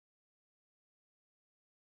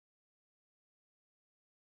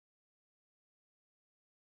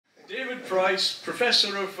David Price,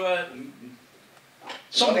 Professor of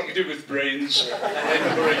something to do with brains at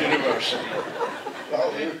Edinburgh University.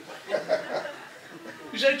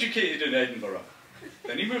 He was educated in Edinburgh.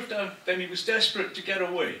 Then he moved down, then he was desperate to get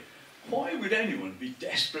away. Why would anyone be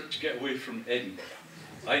desperate to get away from Edinburgh?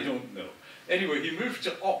 I don't know. Anyway, he moved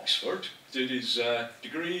to Oxford, did his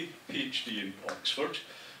degree, PhD in Oxford,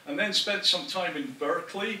 and then spent some time in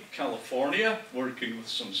Berkeley, California, working with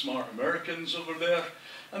some smart Americans over there.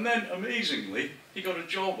 And then, amazingly, he got a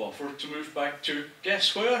job offer to move back to,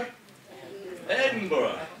 guess where?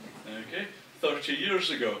 Edinburgh. Okay, 30 years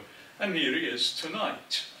ago. And here he is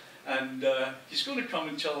tonight. And he's going to come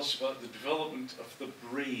and tell us about the development of the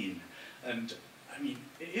brain. And, I mean,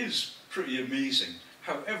 it is pretty amazing,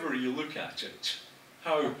 however you look at it,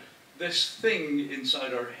 how this thing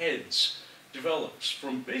inside our heads develops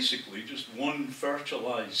from basically just one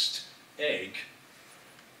fertilized egg.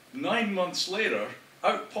 9 months later,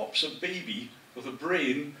 out pops a baby with a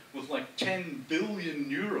brain with like 10 billion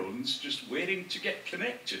neurons just waiting to get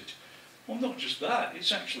connected. Well, not just that,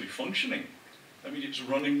 it's actually functioning. I mean, it's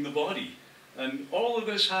running the body. And all of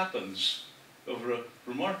this happens over a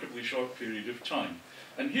remarkably short period of time.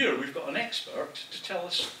 And here we've got an expert to tell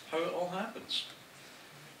us how it all happens.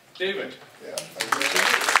 David. Yeah.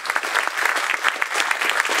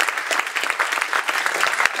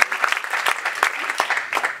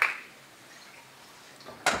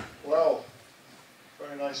 Well,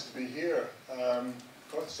 very nice to be here.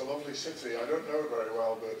 It's a lovely city. I don't know it very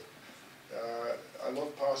well, but I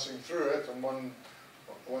love passing through it. And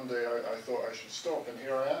one day I thought I should stop, and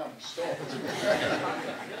here I am, stopped.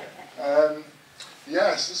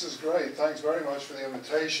 Yes, this is great. Thanks very much for the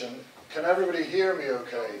invitation. Can everybody hear me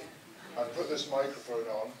okay? I've put this microphone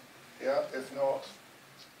on. Yeah, if not,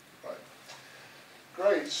 right.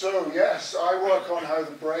 Great. So yes, I work on how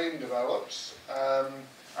the brain develops,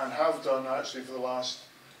 and have done actually for the last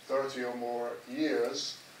 30 or more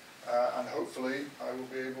years. And hopefully I will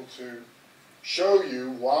be able to show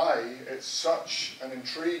you why it's such an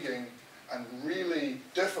intriguing and really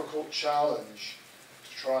difficult challenge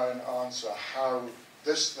to try and answer how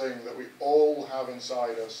this thing that we all have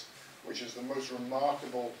inside us, which is the most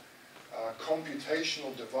remarkable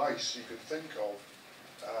computational device you could think of,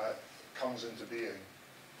 comes into being.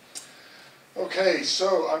 Okay,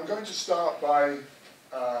 so I'm going to start by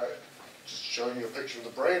just showing you a picture of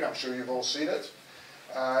the brain. I'm sure you've all seen it.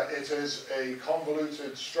 It is a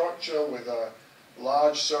convoluted structure with a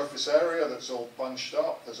large surface area that's all bunched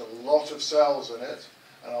up. There's a lot of cells in it,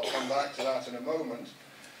 and I'll come back to that in a moment.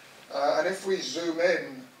 And if we zoom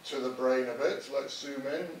in to the brain a bit, let's zoom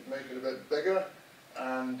in, make it a bit bigger,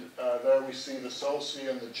 and there we see the sulci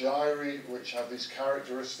and the gyri, which have these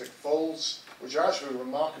characteristic folds, which are actually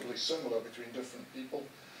remarkably similar between different people.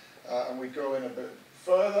 And we go in a bit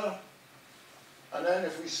further, and then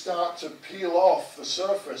if we start to peel off the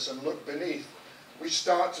surface and look beneath, we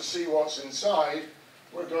start to see what's inside.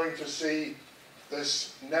 We're going to see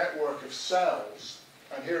this network of cells,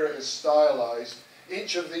 and here it is stylized.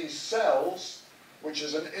 Each of these cells, which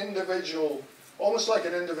is an individual, almost like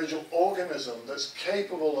an individual organism that's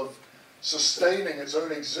capable of sustaining its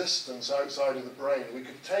own existence outside of the brain. We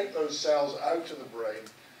could take those cells out of the brain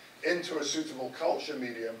into a suitable culture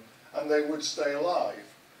medium, and they would stay alive.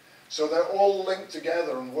 So they're all linked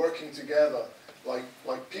together and working together like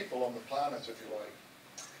people on the planet, if you like.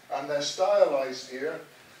 And they're stylized here,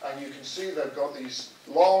 and you can see they've got these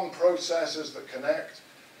long processes that connect,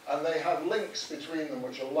 and they have links between them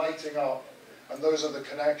which are lighting up, and those are the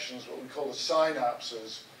connections, what we call the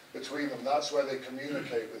synapses between them. That's where they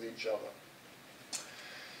communicate with each other.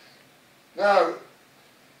 Now,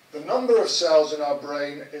 the number of cells in our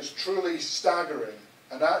brain is truly staggering.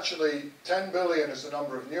 And actually, 10 billion is the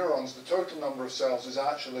number of neurons. The total number of cells is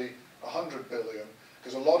actually 100 billion,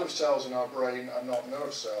 because a lot of cells in our brain are not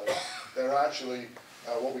nerve cells. They're actually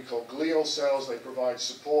what we call glial cells. They provide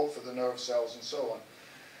support for the nerve cells and so on.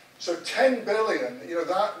 So 10 billion, you know,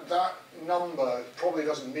 that number probably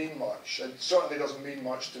doesn't mean much. It certainly doesn't mean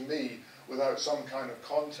much to me without some kind of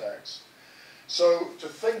context. So to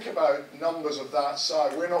think about numbers of that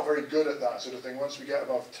size, we're not very good at that sort of thing. Once we get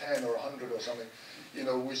above 10 or 100 or something, you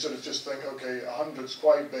know, we sort of just think, okay, 100's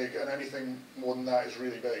quite big, and anything more than that is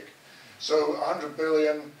really big. So 100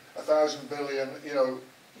 billion, 1,000 billion, you know,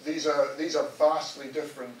 these are vastly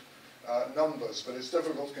different numbers, but it's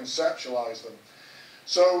difficult to conceptualize them.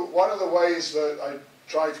 So one of the ways that I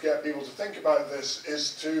try to get people to think about this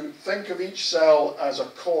is to think of each cell as a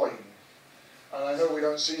coin. And I know we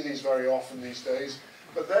don't see these very often these days,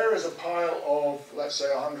 but there is a pile of, let's say,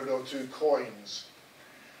 100 or 2 coins.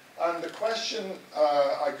 And the question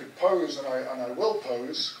I could pose, and I will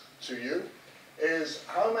pose, to you is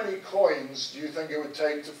how many coins do you think it would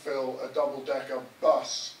take to fill a double-decker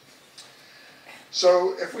bus?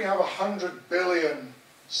 So if we have 100 billion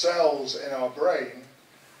cells in our brain,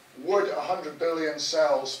 would 100 billion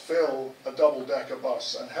cells fill a double-decker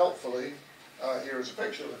bus? And helpfully, here is a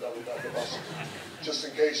picture of a double-decker bus, just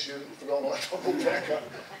in case you forgot what a double-decker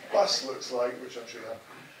bus looks like, which I'm sure you have.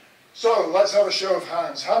 So let's have a show of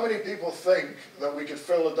hands. How many people think that we could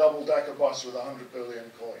fill a double-decker bus with 100 billion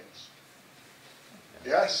coins?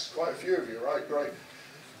 Yes, quite a few of you, right, great.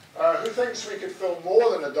 Who thinks we could fill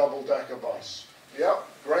more than a double-decker bus? Yeah,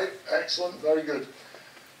 great, excellent, very good.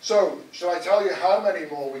 So, shall I tell you how many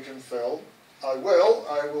more we can fill? I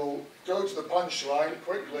will go to the punchline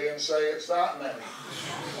quickly and say it's that many.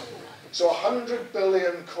 So 100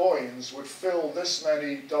 billion coins would fill this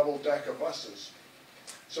many double-decker buses.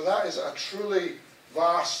 So that is a truly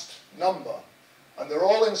vast number. And they're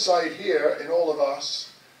all inside here, in all of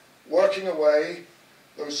us, working away.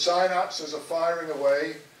 Those synapses are firing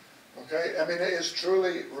away. Okay? I mean, it is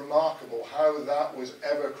truly remarkable how that was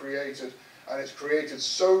ever created. And it's created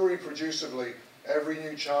so reproducibly. Every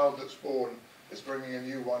new child that's born is bringing a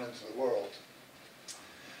new one into the world.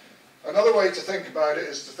 Another way to think about it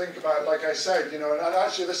is to think about, like I said, you know, and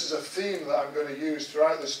actually this is a theme that I'm going to use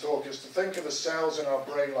throughout this talk, is to think of the cells in our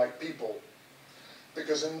brain like people.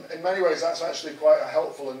 Because in many ways that's actually quite a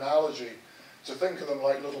helpful analogy, to think of them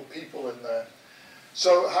like little people in there.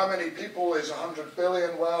 So how many people is 100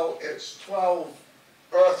 billion? Well, it's 12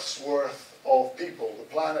 Earth's worth of people. The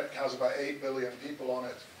planet has about 8 billion people on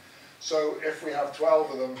it. So if we have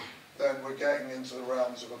 12 of them, then we're getting into the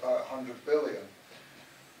realms of about 100 billion.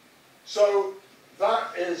 So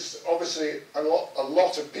that is obviously a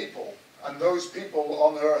lot of people, and those people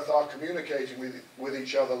on Earth are communicating with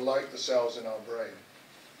each other like the cells in our brain.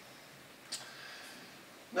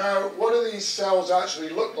 Now, what do these cells actually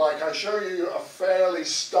look like? I showed you a fairly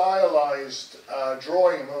stylized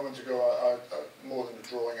drawing a moment ago, more than a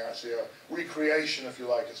drawing actually, a recreation if you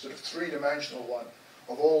like, a sort of three-dimensional one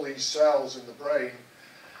of all these cells in the brain.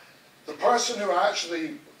 The person who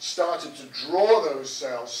actually started to draw those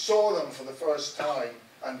cells, saw them for the first time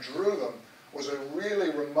and drew them, was a really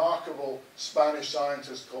remarkable Spanish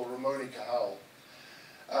scientist called Ramon y Cajal.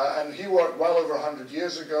 And he worked well over 100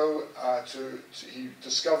 years ago. He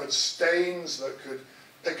discovered stains that could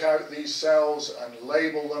pick out these cells and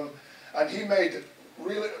label them. And he made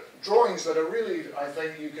really drawings that are really, I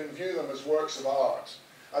think, you can view them as works of art.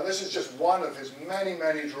 And this is just one of his many,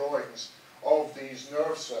 many drawings of these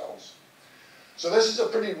nerve cells. So this is a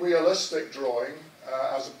pretty realistic drawing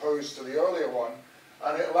as opposed to the earlier one,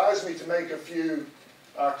 and it allows me to make a few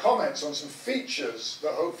comments on some features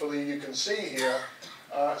that hopefully you can see here,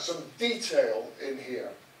 some detail in here.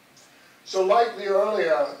 So like the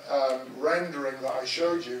earlier rendering that I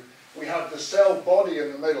showed you, we have the cell body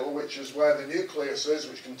in the middle, which is where the nucleus is,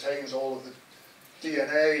 which contains all of the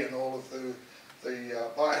DNA and all of the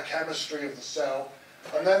biochemistry of the cell.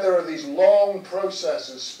 And then there are these long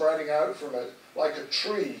processes spreading out from it, like a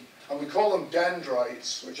tree, and we call them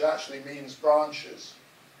dendrites, which actually means branches.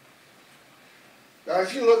 Now,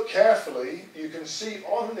 if you look carefully, you can see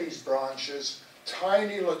on these branches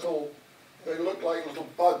tiny little, they look like little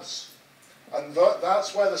buds. And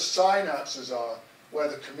that's where the synapses are, where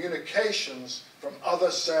the communications from other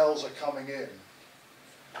cells are coming in.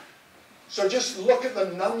 So just look at the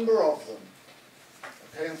number of them,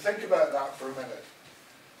 okay, and think about that for a minute.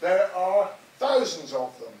 There are thousands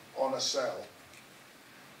of them on a cell.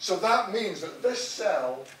 So that means that this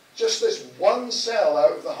cell, just this one cell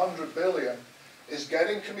out of the 100 billion, is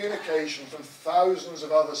getting communication from thousands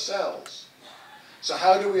of other cells. So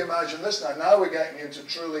how do we imagine this now? Now we're getting into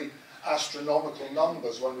truly astronomical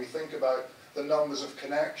numbers when we think about the numbers of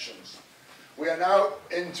connections. We are now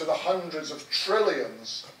into the hundreds of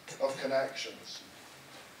trillions of connections.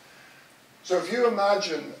 So if you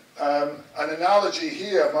imagine, an analogy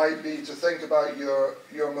here might be to think about your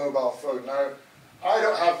mobile phone. Now, I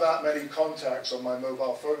don't have that many contacts on my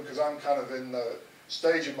mobile phone because I'm kind of in the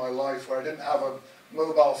stage in my life where I didn't have a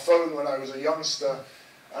mobile phone when I was a youngster.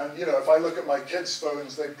 And, you know, if I look at my kids'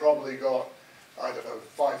 phones, they've probably got, I don't know,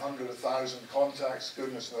 500, 1,000 contacts.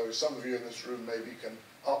 Goodness knows, some of you in this room maybe can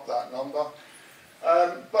up that number.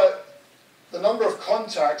 But the number of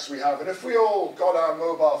contacts we have, and if we all got our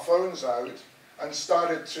mobile phones out and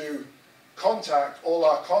started to contact all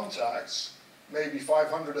our contacts, maybe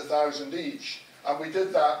 500, 1,000 each, and we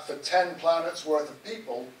did that for 10 planets worth of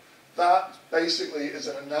people, that basically is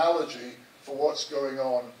an analogy for what's going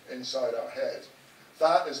on inside our head.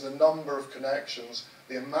 That is the number of connections,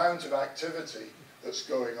 the amount of activity that's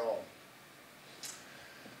going on.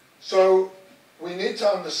 So we need to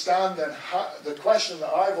understand then, the question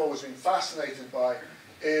that I've always been fascinated by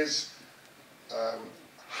is,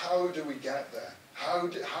 how do we get there?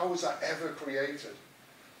 How was that ever created?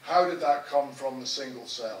 How did that come from the single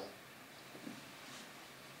cell?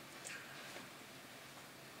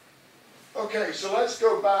 Okay, so let's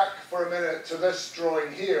go back for a minute to this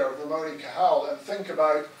drawing here of Ramon y Cajal and think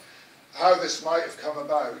about how this might have come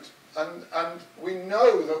about. And we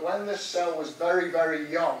know that when this cell was very, very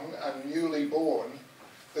young and newly born,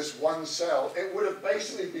 this one cell, it would have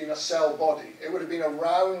basically been a cell body. It would have been a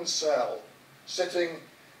round cell sitting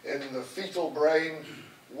in the fetal brain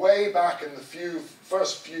way back in the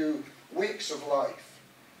first few weeks of life.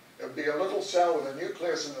 It would be a little cell with a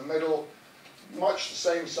nucleus in the middle, much the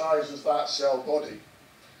same size as that cell body.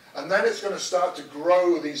 And then it's going to start to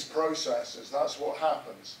grow these processes. That's what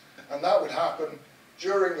happens. And that would happen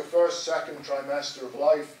during the first, second trimester of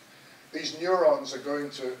life. These neurons are going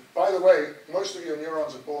to, by the way, most of your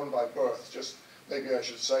neurons are born by birth, just maybe I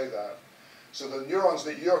should say that. So the neurons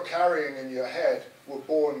that you're carrying in your head were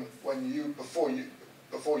born before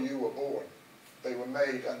you were born. They were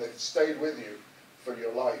made and they've stayed with you for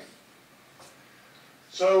your life.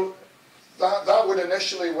 So that would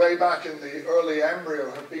initially, way back in the early embryo,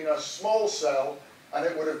 have been a small cell, and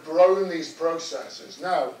it would have grown these processes.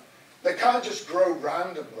 Now, they can't just grow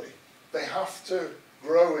randomly. They have to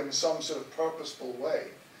grow in some sort of purposeful way.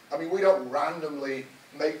 I mean, we don't randomly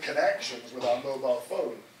make connections with our mobile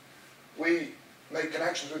phone. We make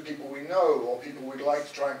connections with people we know, or people we'd like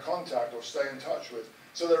to try and contact or stay in touch with.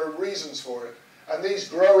 So there are reasons for it. And these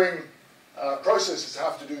growing processes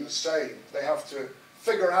have to do the same. They have to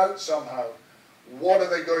figure out somehow what are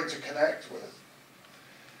they going to connect with.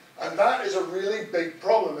 And that is a really big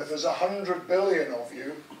problem. If there's 100 billion of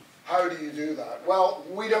you, how do you do that? Well,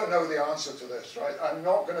 we don't know the answer to this, right? I'm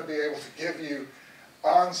not going to be able to give you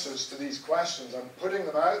answers to these questions. I'm putting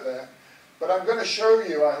them out there, but I'm going to show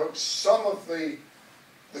you, I hope, some of the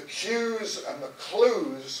cues and the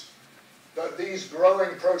clues that these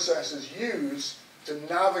growing processes use to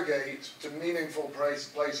navigate to meaningful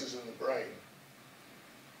places in the brain.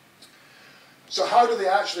 So how do they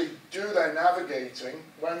actually do their navigating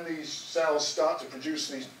when these cells start to produce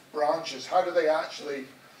these branches? How do they actually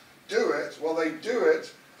do it? Well, they do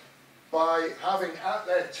it by having at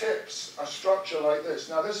their tips a structure like this.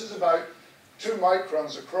 Now, this is about 2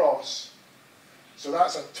 microns across. So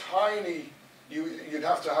that's a tiny, you'd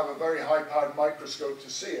have to have a very high-powered microscope to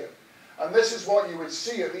see it. And this is what you would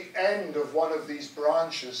see at the end of one of these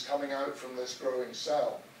branches coming out from this growing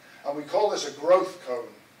cell. And we call this a growth cone.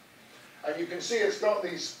 And you can see it's got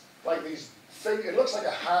these, like these things, it looks like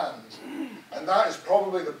a hand. And that is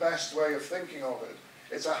probably the best way of thinking of it.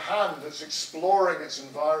 It's a hand that's exploring its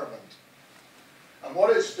environment. And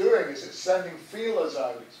what it's doing is it's sending feelers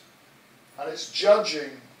out, and it's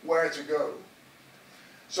judging where to go.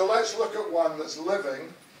 So let's look at one that's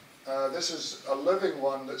living. This is a living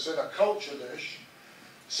one that's in a culture dish.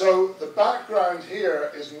 So the background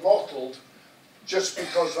here is mottled just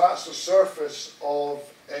because that's the surface of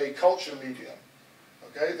a culture medium.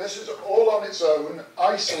 Okay, this is all on its own,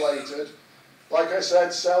 isolated. Like I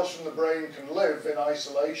said, cells from the brain can live in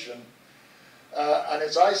isolation. And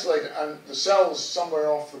it's isolated, and the cell's somewhere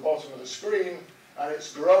off the bottom of the screen, and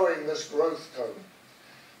it's growing this growth cone.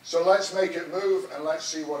 So let's make it move, and let's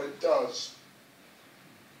see what it does.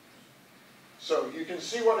 So you can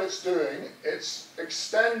see what it's doing. It's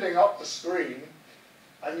extending up the screen,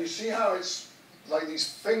 and you see how it's like these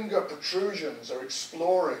finger protrusions are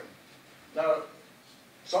exploring. Now,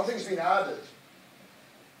 something's been added.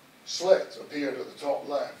 Slit appeared at the top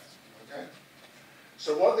left. Okay?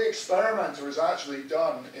 So what the experimenter has actually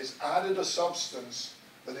done is added a substance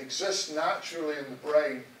that exists naturally in the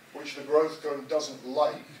brain, which the growth cone doesn't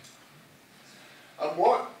like. And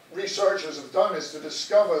what researchers have done is to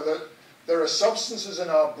discover that there are substances in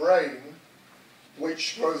our brain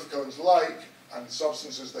which growth cones like, and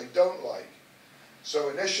substances they don't like. So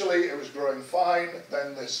initially it was growing fine,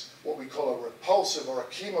 then this, what we call a repulsive or a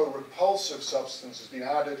chemorepulsive substance has been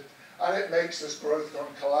added, and it makes this growth cone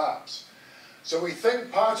collapse. So we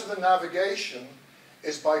think part of the navigation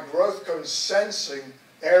is by growth cones sensing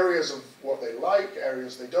areas of what they like,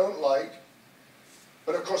 areas they don't like.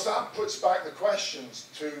 But of course that puts back the questions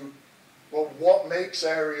to, well, what makes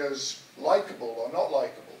areas likable or not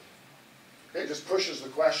likable? It just pushes the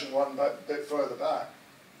question one bit further back.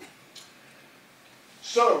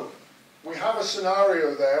 So we have a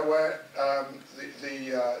scenario there where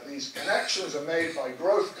these connections are made by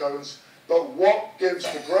growth cones, but what gives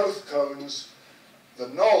the growth cones the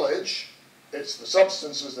knowledge? It's the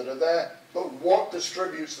substances that are there, but what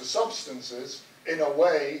distributes the substances in a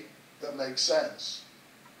way that makes sense.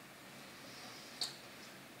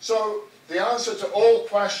 So the answer to all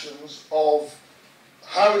questions of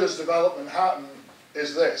how does development happen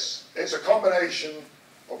is this. It's a combination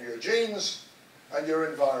of your genes and your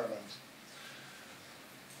environment.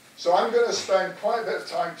 So I'm going to spend quite a bit of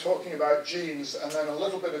time talking about genes and then a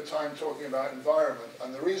little bit of time talking about environment.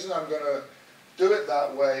 And the reason I'm going to do it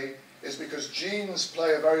that way is because genes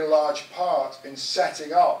play a very large part in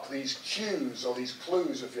setting up these cues, or these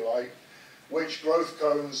clues, if you like, which growth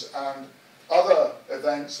cones and other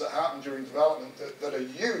events that happen during development that are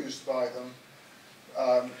used by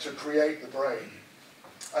them to create the brain.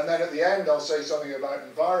 And then at the end I'll say something about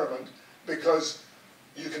environment, because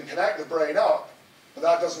you can connect the brain up, but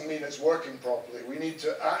that doesn't mean it's working properly. We need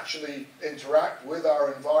to actually interact with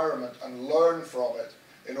our environment and learn from it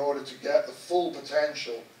in order to get the full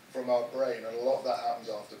potential from our brain, and a lot of that happens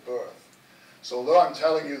after birth. So although I'm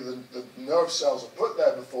telling you the nerve cells are put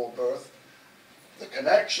there before birth, the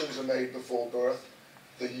connections are made before birth,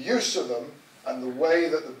 the use of them and the way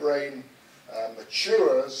that the brain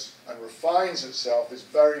matures and refines itself is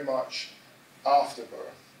very much after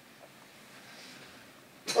birth.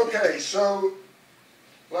 Okay, so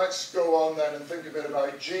let's go on then and think a bit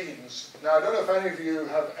about genes. Now, I don't know if any of you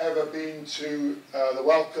have ever been to the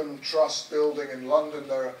Wellcome Trust building in London.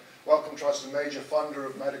 Wellcome Trust is a major funder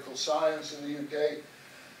of medical science in the UK.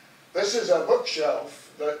 This is a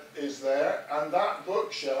bookshelf that is there, and that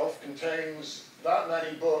bookshelf contains that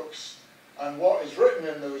many books, and what is written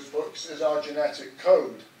in those books is our genetic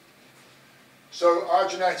code. So our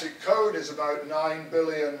genetic code is about 9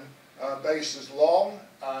 billion bases long,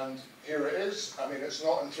 and here it is. I mean, it's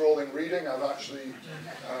not enthralling reading. I've actually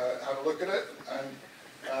had a look at it, and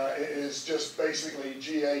it is just basically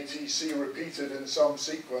GATC repeated in some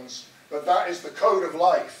sequence, but that is the code of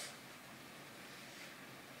life.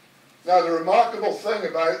 Now, the remarkable thing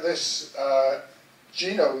about this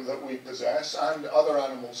genome that we possess, and other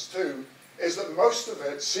animals too, is that most of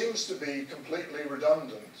it seems to be completely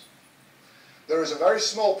redundant. There is a very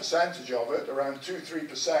small percentage of it, around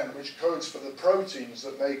 2–3%, which codes for the proteins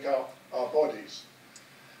that make up our bodies.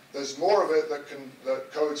 There's more of it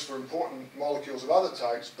that codes for important molecules of other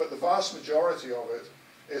types, but the vast majority of it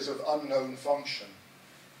is of unknown function.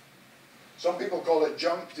 Some people call it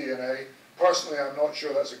junk DNA. Personally, I'm not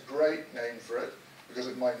sure that's a great name for it, because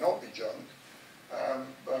it might not be junk,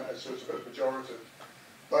 so it's a bit pejorative.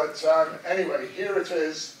 But anyway, here it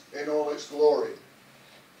is in all its glory.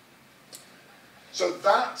 So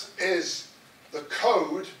that is the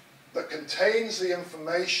code that contains the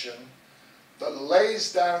information that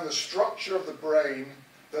lays down the structure of the brain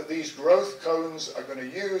that these growth cones are going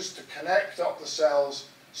to use to connect up the cells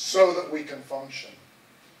so that we can function,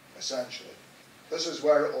 essentially. This is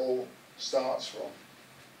where it all starts from.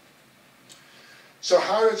 So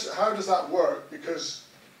how does that work? Because,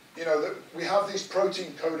 you know, we have these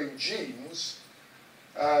protein coding genes,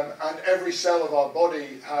 and every cell of our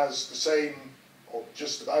body has the same, or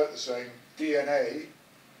just about the same, DNA.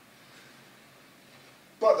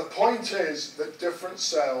 But the point is that different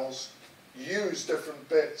cells use different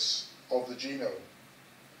bits of the genome,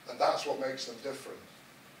 and that's what makes them different.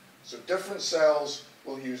 So different cells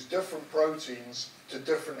will use different proteins to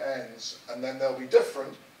different ends, and then they'll be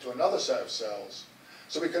different to another set of cells.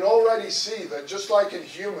 So we can already see that just like in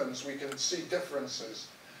humans, we can see differences.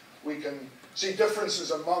 We can see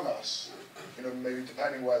differences among us, you know, maybe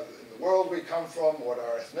depending where in the world we come from, what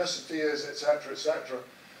our ethnicity is, etc., etc.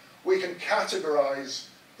 We can categorize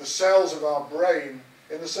the cells of our brain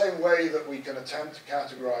in the same way that we can attempt to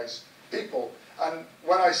categorize people. And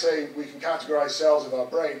when I say we can categorize cells of our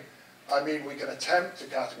brain, I mean we can attempt to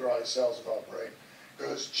categorize cells of our brain,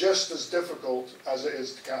 because it's just as difficult as it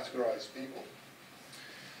is to categorize people.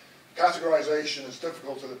 Categorization is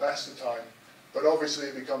difficult at the best of time, but obviously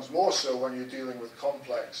it becomes more so when you're dealing with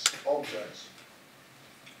complex objects.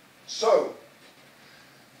 So,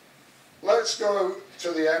 let's go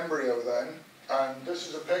to the embryo then, and this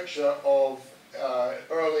is a picture of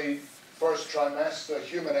early first trimester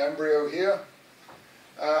human embryo here,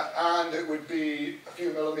 and it would be a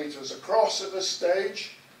few millimeters across at this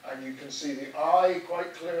stage, and you can see the eye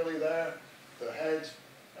quite clearly there, the head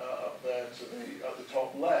up there at the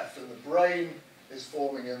top left, and the brain is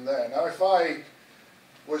forming in there. Now, if I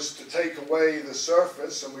was to take away the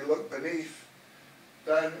surface and we look beneath,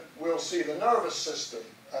 then we'll see the nervous system,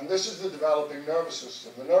 and this is the developing nervous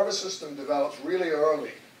system. The nervous system develops really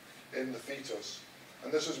early in the fetus,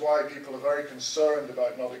 and this is why people are very concerned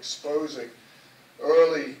about not exposing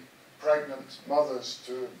early pregnant mothers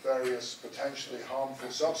to various potentially harmful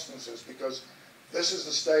substances, because this is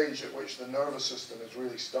the stage at which the nervous system is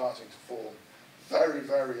really starting to form very,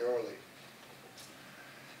 very early.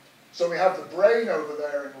 So we have the brain over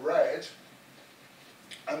there in red,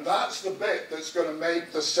 and that's the bit that's going to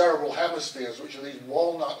make the cerebral hemispheres, which are these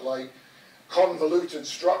walnut-like convoluted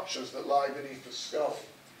structures that lie beneath the skull.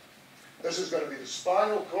 This is going to be the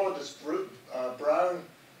spinal cord, this brown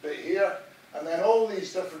bit here, and then all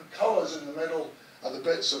these different colours in the middle are the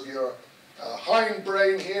bits of your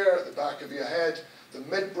hindbrain here at the back of your head, the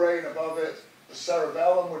midbrain above it, the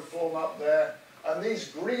cerebellum would form up there, and these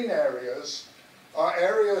green areas are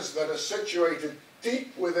areas that are situated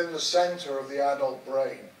deep within the centre of the adult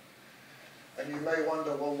brain. And you may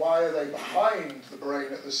wonder, well, why are they behind the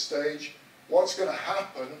brain at this stage? What's going to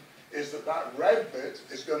happen is that that red bit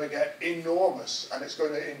is going to get enormous, and it's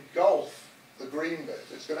going to engulf the green bit.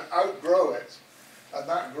 It's going to outgrow it, and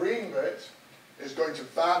that green bit is going to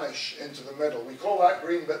vanish into the middle. We call that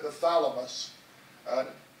green bit the thalamus,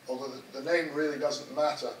 although the name really doesn't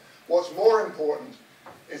matter. What's more important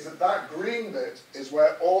is that that green bit is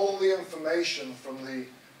where all the information from the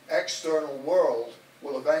external world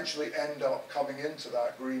will eventually end up coming into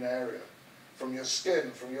that green area. From your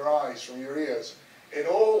skin, from your eyes, from your ears. It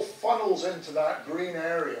all funnels into that green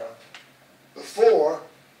area before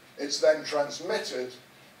it's then transmitted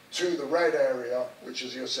to the red area, which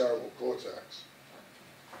is your cerebral cortex.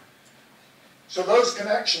 So those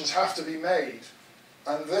connections have to be made.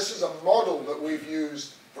 And this is a model that we've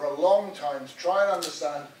used for a long time to try and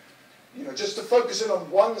understand, just to focus in on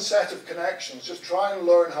one set of connections, just try and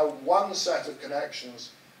learn how one set of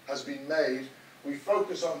connections has been made. We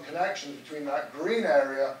focus on connections between that green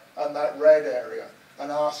area and that red area and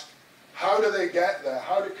ask, how do they get there?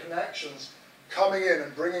 How do connections coming in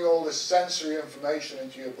and bringing all this sensory information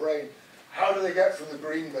into your brain, how do they get from the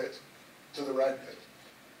green bit to the red bit?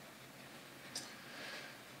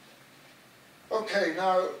 Okay,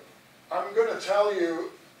 now I'm going to tell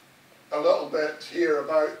you a little bit here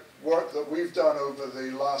about work that we've done over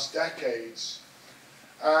the last decades.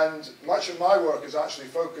 And much of my work is actually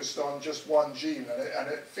focused on just one gene. And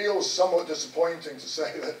it feels somewhat disappointing to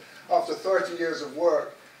say that after 30 years of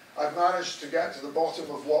work, I've managed to get to the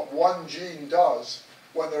bottom of what one gene does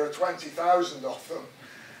when there are 20,000 of them.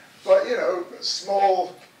 But,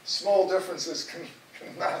 small differences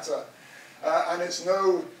can matter. And it's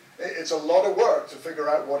a lot of work to figure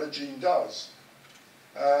out what a gene does.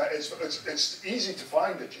 It's easy to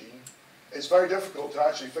find a gene. It's very difficult to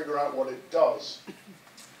actually figure out what it does.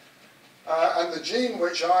 And the gene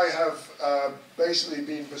which I have basically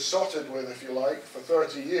been besotted with, if you like, for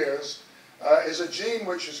 30 years, is a gene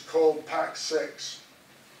which is called PAX6.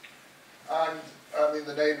 And, I mean,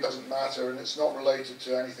 the name doesn't matter, and it's not related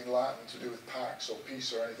to anything Latin to do with Pax or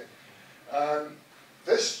peace or anything.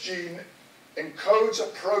 This gene encodes a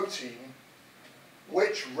protein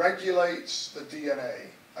which regulates the DNA.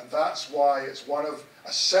 And that's why it's one of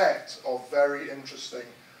a set of very interesting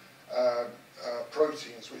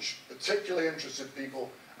proteins, which particularly interested people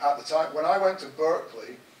at the time. When I went to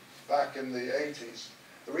Berkeley back in the 80s,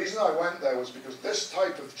 the reason I went there was because this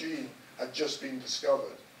type of gene had just been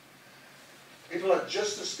discovered. People had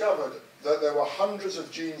just discovered that there were hundreds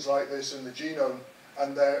of genes like this in the genome,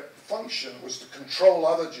 and their function was to control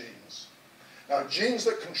other genes. Now, genes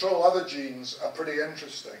that control other genes are pretty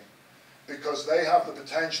interesting because they have the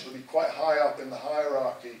potential to be quite high up in the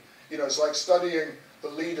hierarchy. It's like studying the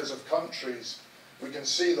leaders of countries. We can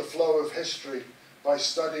see the flow of history by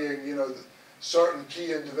studying, certain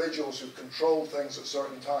key individuals who controlled things at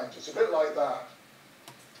certain times. It's a bit like that.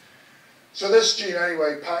 So this gene,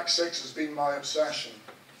 anyway, PAX6, has been my obsession.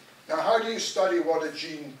 Now, how do you study what a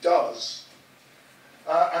gene does?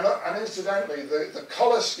 And incidentally, the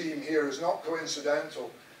colour scheme here is not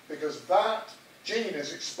coincidental, because that gene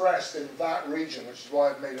is expressed in that region, which is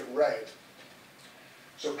why I've made it red.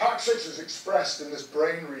 So PAX6 is expressed in this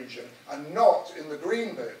brain region and not in the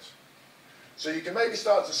green bit. So you can maybe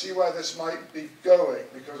start to see where this might be going,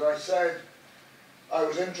 because I said I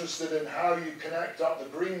was interested in how you connect up the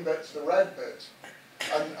green bit to the red bit.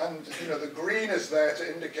 And the green is there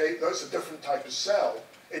to indicate that's a different type of cell.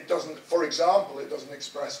 It doesn't, for example, it doesn't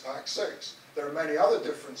express PAX6. There are many other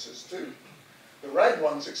differences too. The red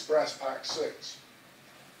ones express PAX6,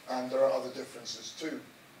 and there are other differences too.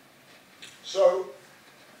 So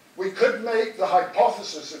we could make the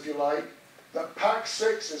hypothesis, if you like, that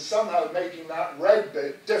PAX6 is somehow making that red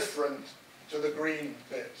bit different to the green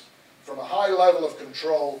bit. From a high level of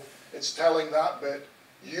control, it's telling that bit,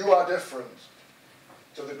 you are different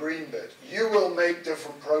to the green bit. You will make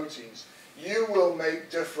different proteins. You will make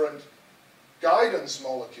different guidance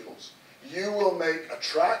molecules. You will make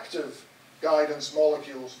attractive guidance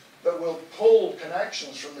molecules that will pull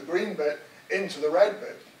connections from the green bit into the red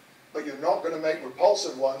bit. but you're not going to make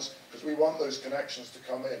repulsive ones because we want those connections to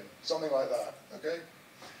come in. Something like that, okay?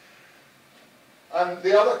 And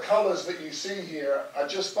the other colours that you see here are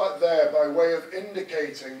just there by way of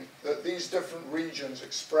indicating that these different regions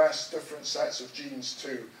express different sets of genes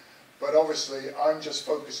too. But obviously, I'm just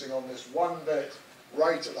focusing on this one bit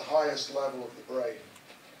right at the highest level of the brain.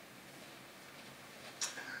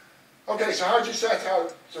 Okay, so how do you set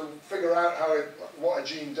out to figure out what a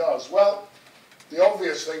gene does? Well, the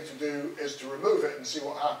obvious thing to do is to remove it and see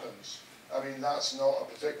what happens. I mean, that's not a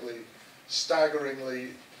particularly staggeringly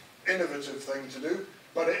innovative thing to do,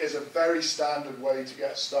 but it is a very standard way to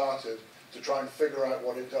get started to try and figure out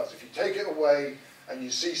what it does. If you take it away and you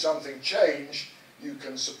see something change, you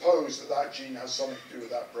can suppose that that gene has something to do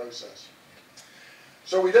with that process.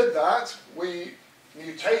 So we did that. We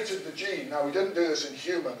mutated the gene. Now, we didn't do this in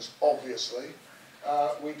humans, obviously.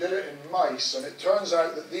 We did it in mice, and it turns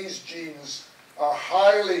out that these genes are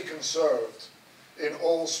highly conserved in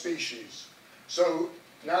all species. So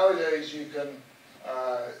nowadays you can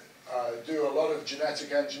do a lot of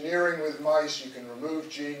genetic engineering with mice. You can remove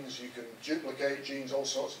genes, you can duplicate genes, all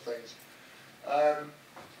sorts of things.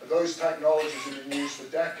 Those technologies have been used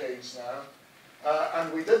for decades now.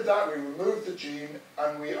 And we did that. We removed the gene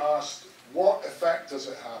and we asked, what effect does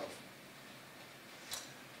it have?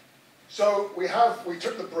 So we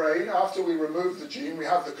took the brain. After we removed the gene, we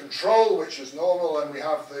have the control, which is normal, and we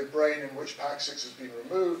have the brain in which PAC6 has been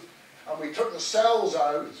removed. And we took the cells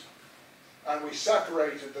out and we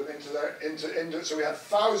separated them so we had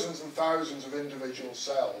thousands and thousands of individual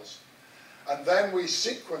cells. And then we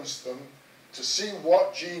sequenced them to see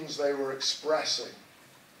what genes they were expressing,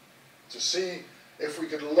 to see if we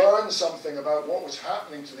could learn something about what was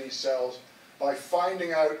happening to these cells by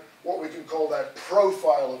finding out what we can call their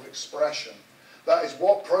profile of expression. That is,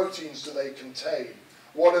 what proteins do they contain?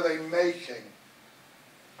 What are they making?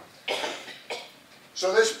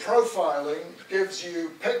 So this profiling gives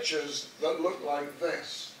you pictures that look like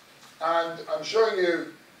this. And I'm showing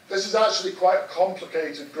you, this is actually quite a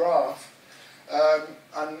complicated graph.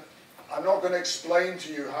 And I'm not going to explain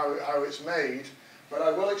to you how it's made, but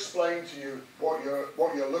I will explain to you what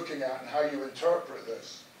you're looking at and how you interpret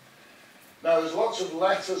this. Now, there's lots of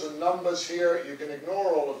letters and numbers here. You can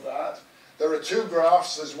ignore all of that. There are two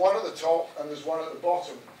graphs. There's one at the top and there's one at the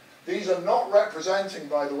bottom. These are not representing,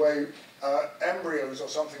 by the way, embryos or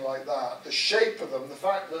something like that. The shape of them, the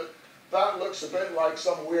fact that that looks a bit like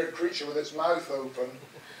some weird creature with its mouth open,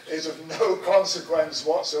 is of no consequence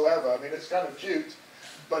whatsoever. I mean, it's kind of cute,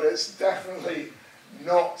 but it's definitely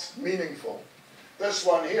not meaningful. This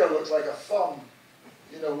one here looks like a thumb,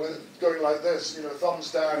 you know, going like this, you know,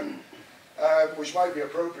 thumbs down, which might be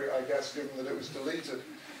appropriate, I guess, given that it was deleted.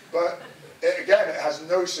 But again, it has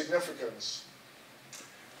no significance.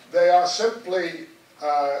 They are simply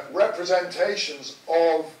representations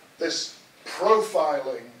of this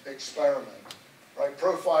profiling experiment, right?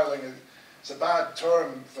 Profiling, it's a bad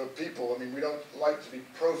term for people. I mean, we don't like to be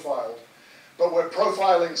profiled. But we're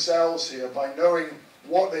profiling cells here by knowing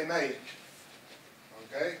what they make,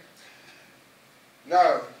 okay?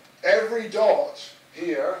 Now, every dot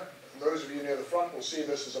here, and those of you near the front will see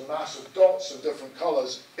this as a mass of dots of different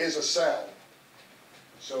colors, is a cell.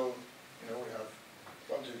 So, you know, we have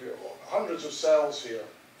 1, 2, 3, hundreds of cells here,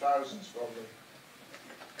 thousands probably.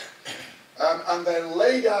 And they're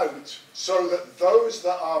laid out so that those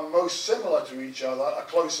that are most similar to each other are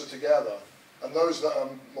closer together, and those that are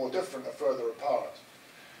more different are further apart.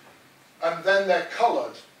 And then they're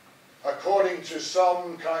coloured according to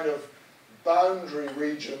some kind of boundary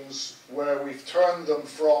regions where we've turned them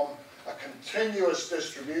from a continuous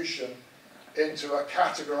distribution into a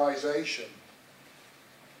categorization.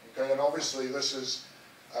 Okay, and obviously this is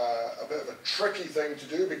a bit of a tricky thing to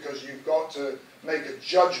do because you've got to make a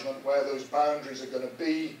judgment where those boundaries are going to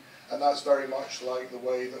be, and that's very much like the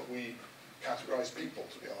way that we categorize people,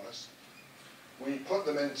 to be honest. We put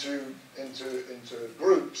them into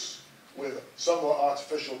groups with somewhat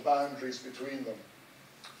artificial boundaries between them,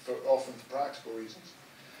 often for practical reasons.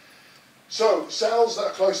 So cells that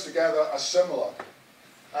are close together are similar.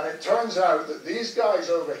 And it turns out that these guys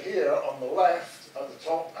over here on the left, at the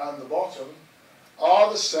top and the bottom,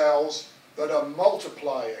 are the cells that are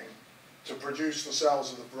multiplying to produce the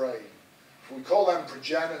cells of the brain. We call them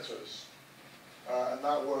progenitors, and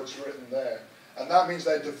that word's written there. And that means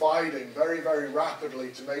they're dividing very, very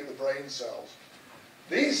rapidly to make the brain cells.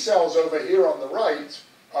 These cells over here on the right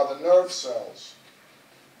are the nerve cells,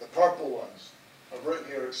 the purple ones. I've written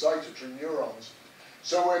here excitatory neurons.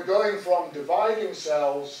 So we're going from dividing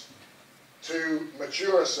cells to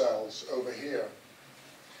mature cells over here.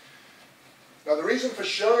 Now the reason for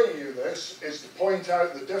showing you this is to point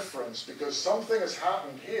out the difference, because something has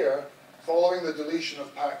happened here following the deletion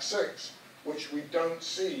of PAC6, which we don't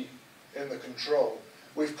see in the control.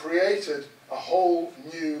 We've created a whole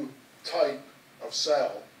new type of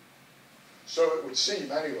cell. So it would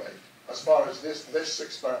seem anyway, as far as this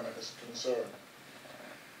experiment is concerned.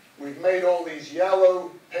 We've made all these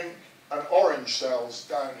yellow, pink, and orange cells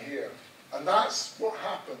down here. And that's what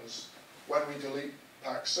happens when we delete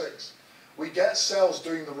PAC6. We get cells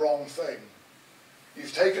doing the wrong thing.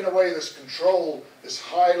 You've taken away this control, this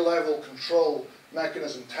high-level control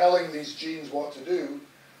mechanism telling these genes what to do.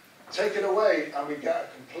 Take it away and we get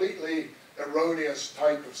a completely erroneous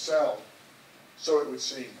type of cell, so it would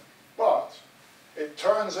seem. But it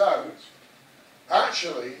turns out,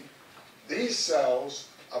 actually, these cells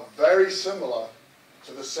are very similar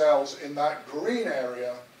to the cells in that green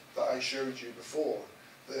area that I showed you before.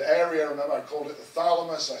 The area, remember I called it the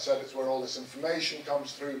thalamus, I said it's where all this information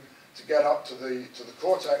comes through to get up to the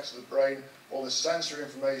cortex of the brain, all this sensory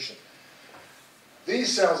information.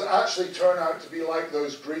 These cells actually turn out to be like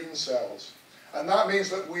those green cells. And that means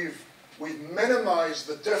that we've minimized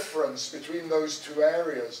the difference between those two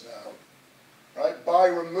areas now. Right? By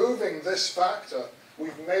removing this factor,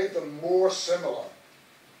 we've made them more similar.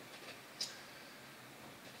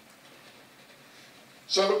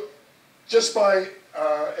 So just by,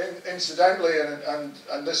 incidentally,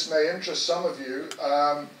 and this may interest some of you,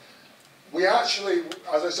 we actually,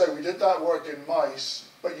 as I say, we did that work in mice,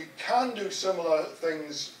 but you can do similar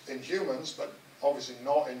things in humans, but obviously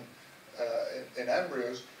not in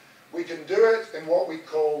embryos. We can do it in what we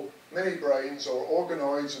call mini-brains or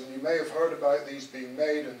organoids, and you may have heard about these being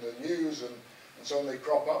made in the news, and so on. They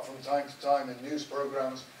crop up from time to time in news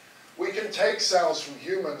programs. We can take cells from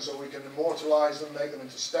humans and we can immortalize them, make them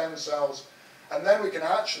into stem cells, and then we can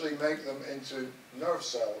actually make them into nerve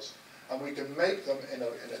cells. And we can make them in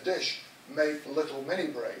a dish, make little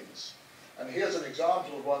mini-brains. And here's an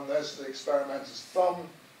example of one. There's the experimenter's thumb,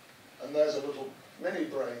 and there's a little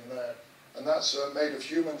mini-brain there. And that's made of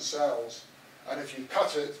human cells. And if you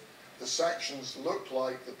cut it, the sections look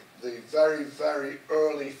like the very, very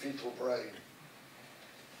early fetal brain.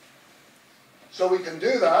 So we can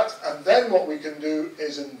do that, and then what we can do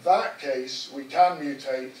is, in that case, we can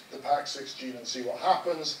mutate the PAC6 gene and see what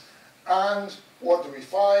happens. And what do we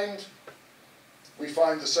find? We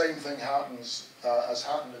find the same thing happens as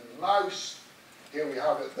happened in the mouse. Here we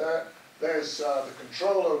have it there. There's the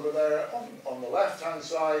control over there on the left-hand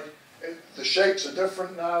side. The shapes are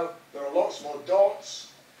different now. There are lots more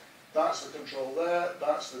dots. That's the control there.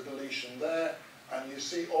 That's the deletion there. And you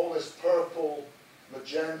see all this purple,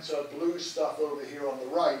 magenta, blue stuff over here on the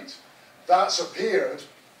right. That's appeared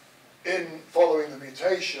in following the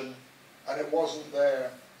mutation, and it wasn't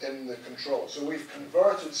there in the control. So we've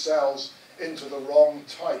converted cells into the wrong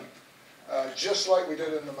type. Just like we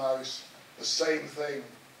did in the mouse, the same thing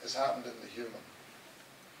has happened in the human.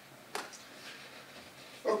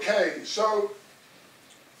 Okay, so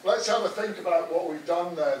let's have a think about what we've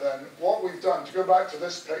done there then. What we've done, to go back to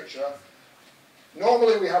this picture,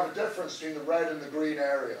 normally we have a difference between the red and the green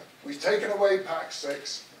area. We've taken away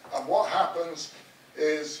PAC6, and what happens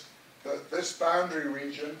is that this boundary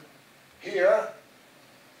region here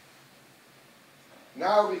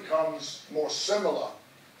now becomes more similar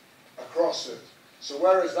across it. So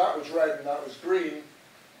whereas that was red and that was green,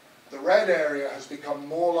 the red area has become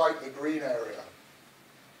more like the green area.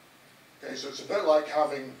 Okay, so it's a bit like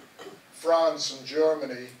having France and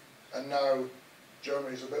Germany, and now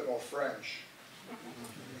Germany's a bit more French.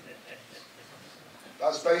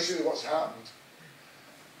 That's basically what's happened.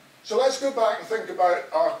 So let's go back and think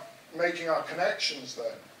about making our connections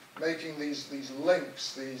then, making these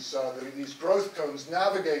links, these growth cones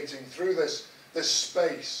navigating through this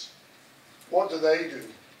space. What do they do?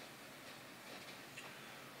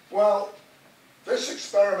 Well, this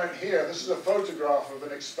experiment here, this is a photograph of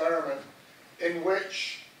an experiment in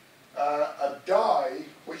which a dye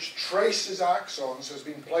which traces axons has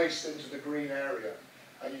been placed into the green area.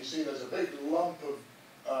 And you see there's a big lump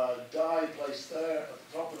of dye placed there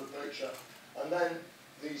at the top of the picture, and then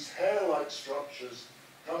these hair-like structures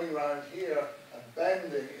coming around here and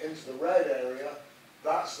bending into the red area.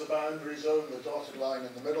 That's the boundary zone, the dotted line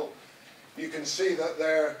in the middle. You can see that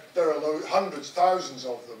there are hundreds, thousands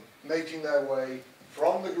of them making their way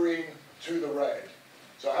from the green to the red.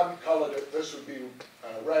 So I haven't coloured it. This would be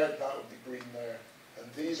red, that would be green there. And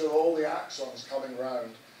these are all the axons coming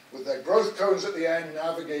round with their growth cones at the end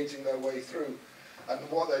navigating their way through. And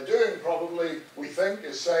what they're doing probably, we think,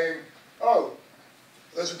 is saying, oh,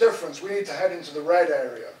 there's a difference. We need to head into the red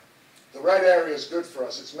area. The red area is good for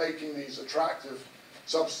us. It's making these attractive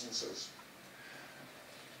substances.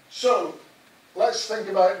 So let's think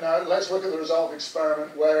about now, let's look at the result of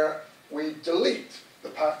experiment where we delete the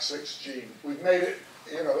PAC6 gene. We've made it,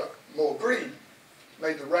 you know, more green,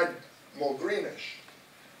 made the red more greenish.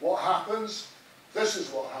 What happens? This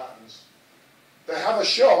is what happens. They have a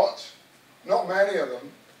shot, not many of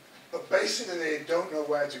them, but basically they don't know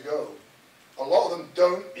where to go. A lot of them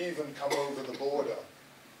don't even come over the border.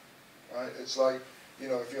 Right? It's like, you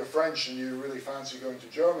know, if you're French and you really fancy going to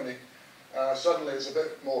Germany, suddenly it's a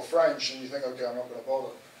bit more French and you think, okay, I'm not going to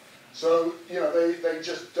bother. So, you know, they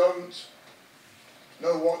just don't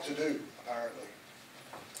know what to do, apparently.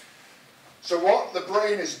 So what the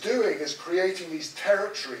brain is doing is creating these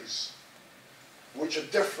territories which are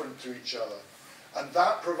different to each other. And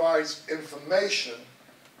that provides information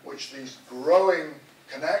which these growing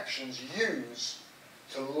connections use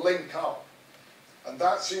to link up. And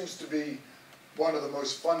that seems to be one of the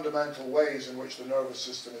most fundamental ways in which the nervous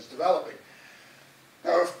system is developing.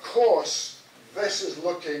 Now, of course, this is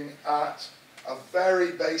looking at a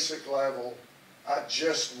very basic level at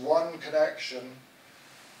just one connection,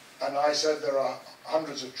 and I said there are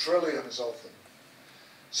hundreds of trillions of them.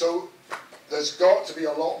 So there's got to be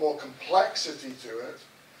a lot more complexity to it,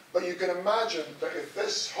 but you can imagine that if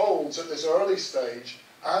this holds at this early stage,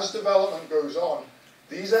 as development goes on,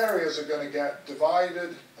 these areas are going to get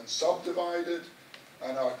divided and subdivided,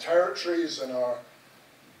 and our territories and our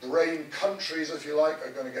brain countries, if you like,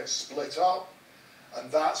 are going to get split up,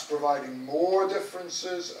 and that's providing more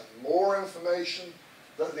differences and more information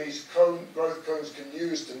that these growth cones can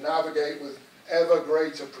use to navigate with ever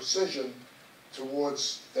greater precision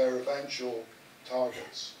towards their eventual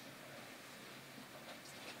targets.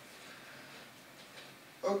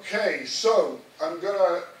 Okay, so I'm going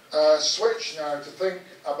to switch now to think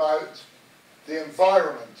about the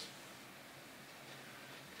environment.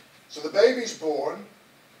 So the baby's born,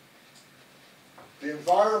 the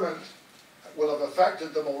environment will have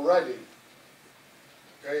affected them already.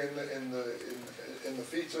 Okay, in the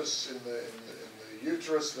fetus, in the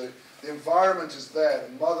uterus, the environment is there.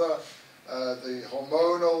 The mother, the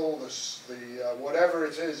hormonal, whatever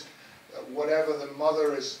it is, whatever the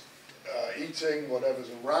mother is eating, whatever's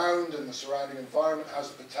around in the surrounding environment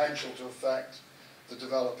has the potential to affect the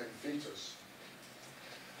developing fetus.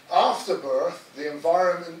 After birth, the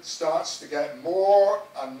environment starts to get more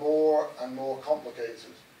and more and more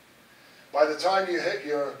complicated. By the time you hit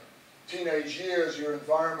your teenage years, your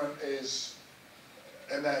environment is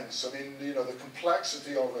immense. I mean, you know, the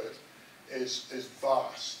complexity of it is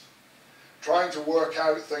vast. Trying to work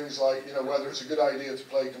out things like, you know, whether it's a good idea to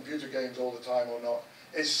play computer games all the time or not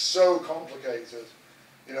is so complicated,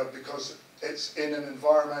 you know, because it's in an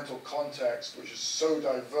environmental context which is so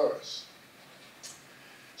diverse.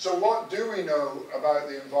 So what do we know about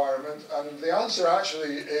the environment? And the answer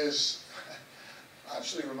actually is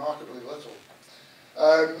actually remarkably little.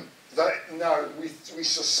 Now, we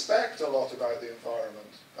suspect a lot about the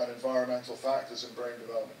environment and environmental factors in brain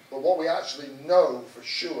development, but what we actually know for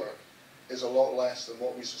sure is a lot less than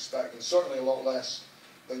what we suspect, and certainly a lot less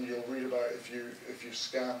than you'll read about if you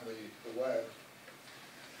scan the web.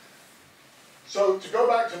 So to go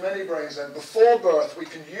back to mini brains then, before birth we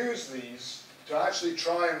can use these to actually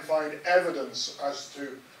try and find evidence as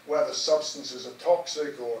to whether substances are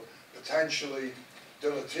toxic or potentially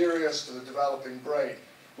deleterious to the developing brain.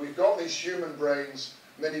 We've got these human brains,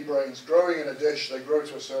 mini brains, growing in a dish. They grow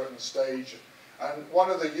to a certain stage, and one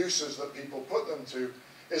of the uses that people put them to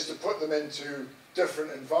is to put them into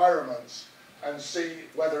different environments and see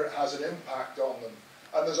whether it has an impact on them.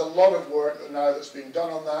 And there's a lot of work now that's being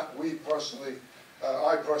done on that. We personally,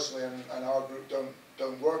 I personally and our group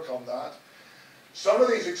don't work on that. Some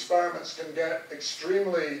of these experiments can get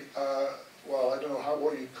extremely, well, I don't know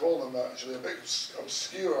what you'd call them actually, a bit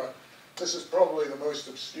obscure. This is probably the most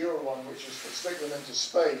obscure one, which is to stick them into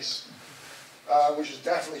space, which is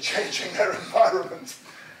definitely changing their environment.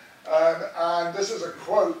 And this is a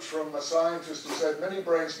quote from a scientist who said, mini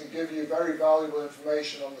brains can give you very valuable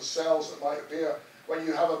information on the cells that might appear when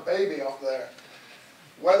you have a baby up there.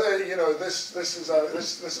 Whether, you know, this is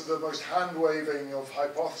the most hand-waving of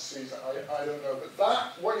hypotheses, I don't know.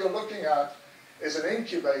 But what you're looking at is an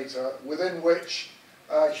incubator within which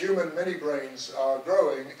human mini brains are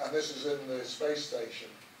growing, and this is in the space station.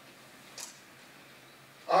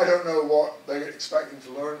 I don't know what they're expecting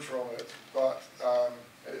to learn from it, but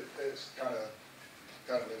it's kind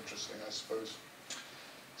of interesting, I suppose.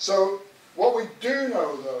 So what we do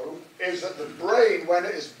know, though, is that the brain, when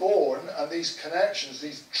it is born, and these connections,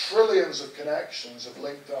 these trillions of connections have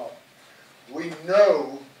linked up, we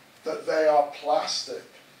know that they are plastic.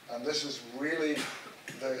 And this is really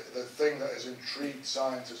the thing that has intrigued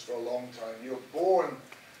scientists for a long time. You're born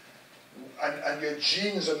and your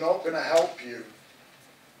genes are not going to help you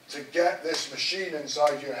to get this machine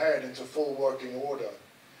inside your head into full working order.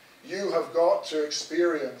 You have got to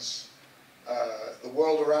experience the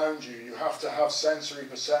world around you. You have to have sensory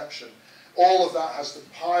perception. All of that has to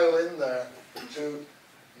pile in there to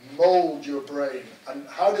mold your brain. And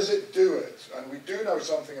how does it do it? And we do know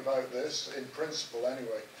something about this, in principle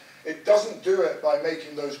anyway. It doesn't do it by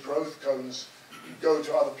making those growth cones go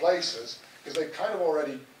to other places, because they've kind of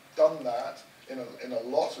already done that in a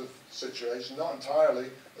lot of situations, not entirely,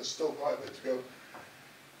 there's still quite a bit to go.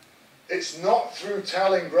 It's not through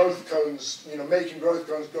telling growth cones, making growth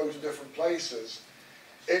cones go to different places.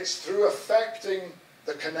 It's through affecting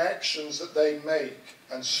the connections that they make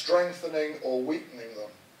and strengthening or weakening them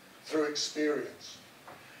through experience.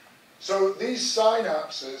 So these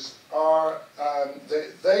synapses are,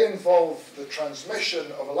 they involve the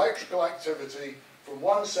transmission of electrical activity from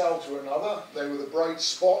one cell to another. They were the bright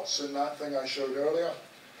spots in that thing I showed earlier.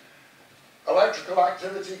 Electrical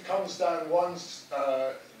activity comes down one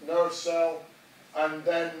nerve cell, and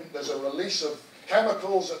then there's a release of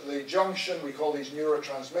chemicals at the junction, we call these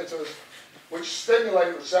neurotransmitters, which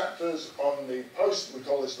stimulate receptors on the we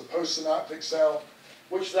call this the postsynaptic cell,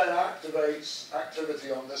 which then activates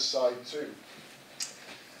activity on this side too.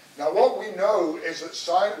 Now what we know is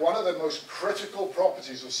that one of the most critical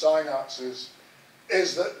properties of synapses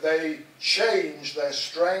is that they change their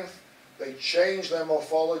strength, they change their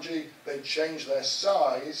morphology, they change their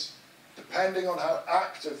size, depending on how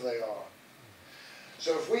active they are.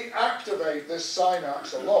 So if we activate this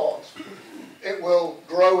synapse a lot, it will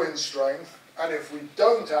grow in strength, and if we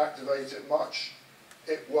don't activate it much,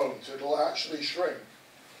 it won't. It'll actually shrink.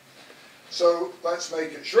 So let's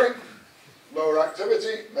make it shrink. Lower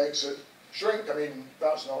activity makes it shrink. I mean,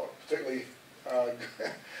 that's not a particularly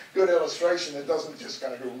good illustration. It doesn't just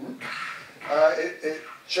kind of go... it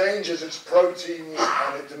changes its proteins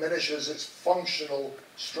and it diminishes its functional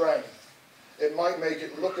strength. It might make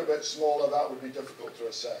it look a bit smaller. That would be difficult to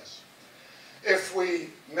assess. If we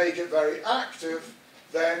make it very active,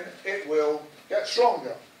 then it will get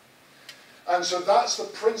stronger. And so that's the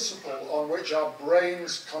principle on which our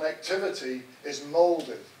brain's connectivity is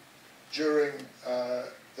molded during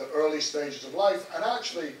the early stages of life, and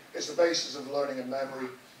actually is the basis of learning and memory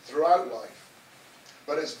throughout life.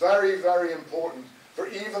 But it's very, very important for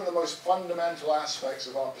even the most fundamental aspects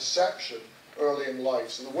of our perception early in life.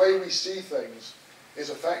 So the way we see things is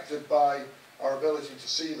affected by our ability to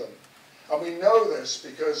see them. And we know this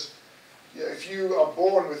because if you are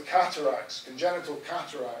born with cataracts, congenital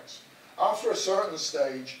cataracts, after a certain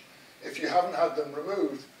stage, if you haven't had them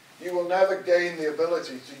removed, you will never gain the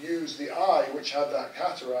ability to use the eye which had that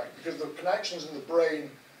cataract, because the connections in the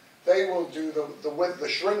brain, they will do the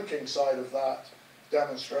shrinking side of that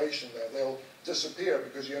demonstration there. They'll disappear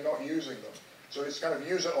because you're not using them. So it's kind of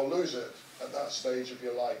use it or lose it at that stage of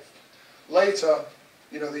your life. Later,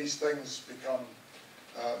 these things become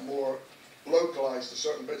more localized to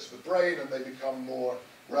certain bits of the brain, and they become more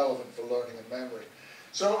relevant for learning and memory.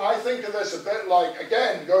 So I think of this a bit like,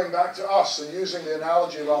 again, going back to us and using the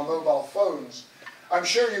analogy of our mobile phones. I'm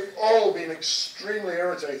sure you've all been extremely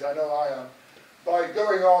irritated, I know I am, by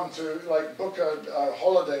going on to book a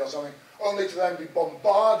holiday or something, only to then be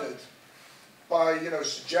bombarded by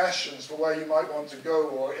suggestions for where you might want to go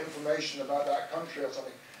or information about that country or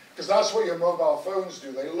something. Because that's what your mobile phones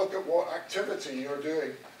do. They look at what activity you're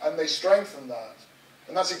doing and they strengthen that.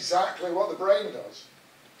 And that's exactly what the brain does.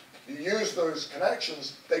 You use those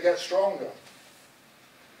connections, they get stronger.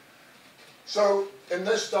 So in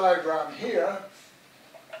this diagram here,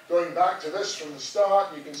 going back to this from the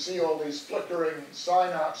start, you can see all these flickering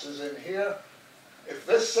synapses in here. If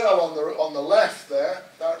this cell on the left there,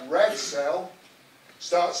 that red cell,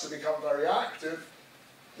 starts to become very active,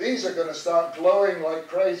 these are going to start glowing like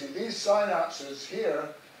crazy. These synapses here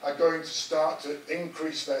are going to start to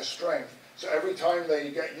increase their strength. So every time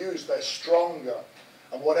they get used, they're stronger.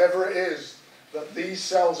 And whatever it is that these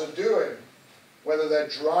cells are doing, whether they're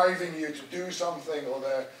driving you to do something or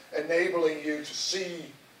they're enabling you to see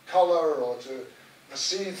color or to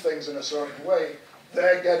perceive things in a certain way,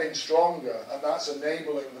 they're getting stronger, and that's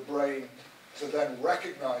enabling the brain to then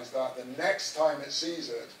recognize that the next time it sees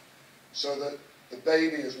it, so that the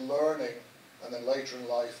baby is learning, and then later in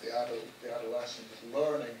life the adolescent is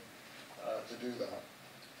learning to do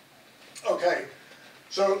that. Okay,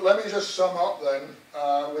 so let me just sum up then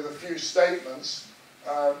with a few statements.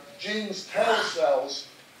 Genes tell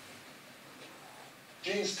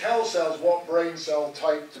cells what brain cell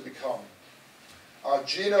type to become. Our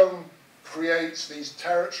genome creates these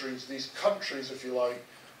territories, these countries, if you like,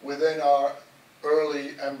 within our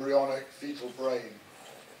early embryonic fetal brain.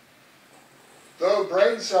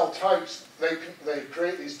 brain cell types, they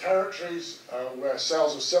create these territories where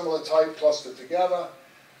cells of similar type cluster together,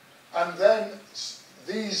 and then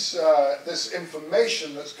this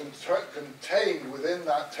information that's contained within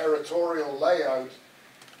that territorial layout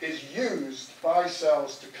is used by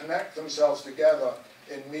cells to connect themselves together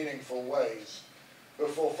in meaningful ways,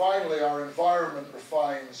 before finally our environment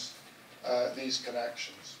refines these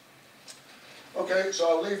connections. Okay, so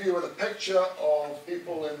I'll leave you with a picture of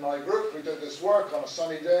people in my group who did this work on a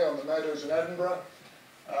sunny day on the meadows in Edinburgh,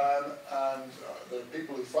 and the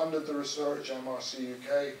people who funded the research, MRC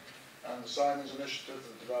UK, and the Simons Initiative,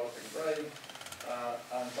 the Developing Brain.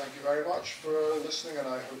 And thank you very much for listening, and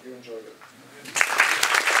I hope you enjoyed it.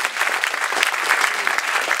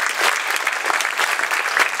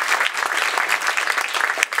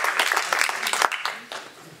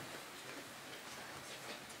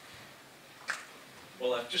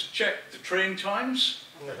 Well, I've just checked the train times,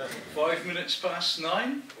 5 minutes past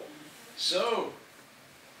 9. So,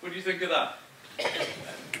 what do you think of that?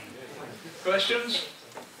 Questions?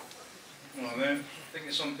 Well then, think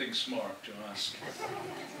of something smart to ask.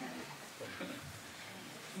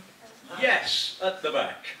 Yes, at the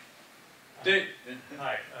back.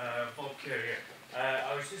 Hi, Bob Kerr here.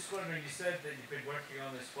 I was just wondering, you said that you've been working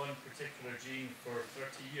on this one particular gene for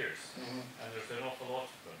 30 years, and there's an awful lot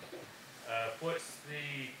of them. What's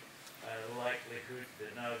the likelihood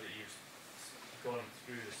that now that you've gone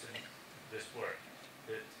through this work,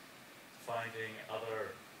 that finding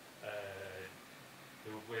other,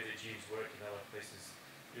 the way that genes work in other places,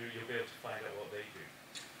 you'll be able to find out what they do?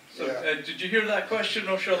 So, did you hear that question,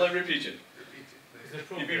 or shall I repeat it?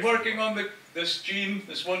 You've been working on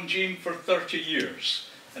this one gene for 30 years,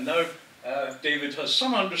 and now David has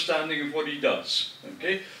some understanding of what he does.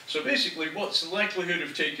 Okay, so basically, what's the likelihood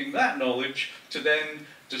of taking that knowledge to then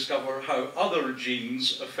discover how other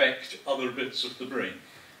genes affect other bits of the brain?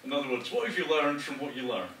 In other words, what have you learned from what you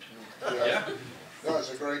learned? Yeah. No,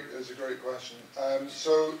 it's a great question.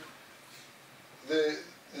 So the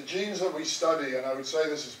genes that we study, and I would say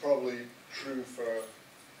this is probably true for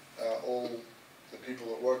all the people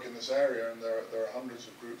that work in this area, and there are hundreds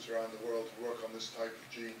of groups around the world who work on this type of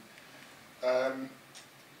gene.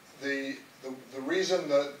 The reason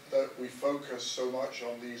that we focus so much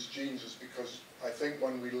on these genes is because I think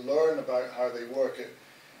when we learn about how they work,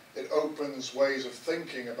 it opens ways of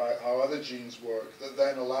thinking about how other genes work that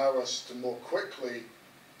then allow us to more quickly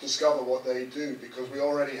discover what they do, because we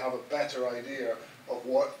already have a better idea of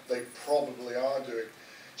what they probably are doing.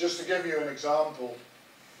 Just to give you an example,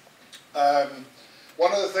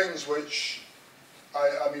 one of the things which,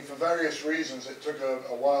 I mean, for various reasons, it took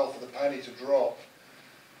a while for the penny to drop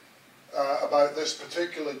about this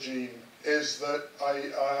particular gene is that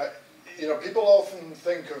you know, people often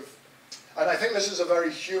think of, and I think this is a very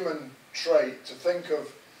human trait, to think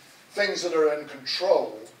of things that are in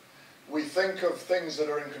control. We think of things that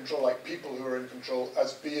are in control, like people who are in control,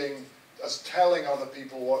 as telling other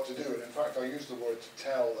people what to do. And in fact, I use the word to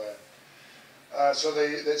tell there. So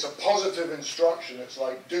it's a positive instruction. It's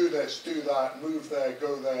like, do this, do that, move there,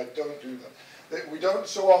 go there, don't do that. We don't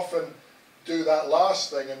so often do that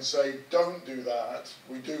last thing and say, don't do that.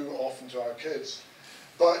 We do often to our kids.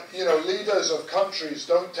 But, you know, leaders of countries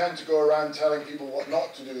don't tend to go around telling people what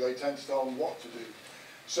not to do. They tend to tell them what to do.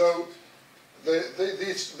 So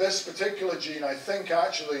this particular gene, I think,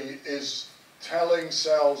 actually is telling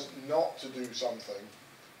cells not to do something,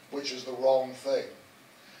 which is the wrong thing.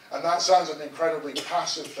 And that sounds an incredibly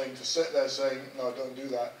passive thing, to sit there saying, no, don't do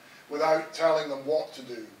that, without telling them what to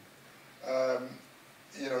do.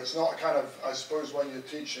 You know, it's not kind of, I suppose when you're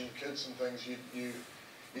teaching kids and things, you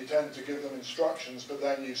tend to give them instructions, but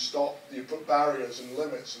then you put barriers and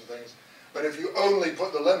limits and things. But if you only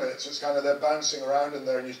put the limits, it's kind of they're bouncing around in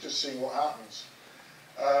there and you're just seeing what happens.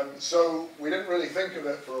 So we didn't really think of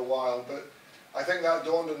it for a while, but I think that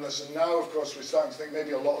dawned on us, and now, of course, we're starting to think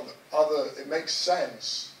maybe a lot of it makes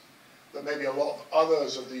sense that maybe a lot of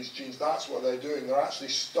others of these genes, that's what they're doing. They're actually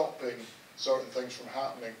stopping certain things from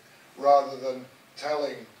happening rather than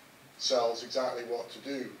telling cells exactly what to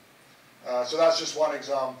do. So that's just one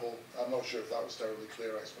example. I'm not sure if that was a terribly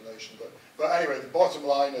clear explanation, but anyway, the bottom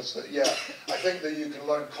line is that, yeah, I think that you can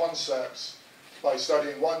learn concepts by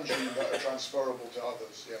studying one gene that are transferable to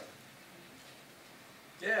others, yeah.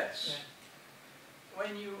 Yes. Yeah.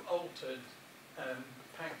 When you altered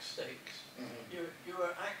pank steaks, you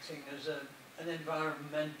were acting as an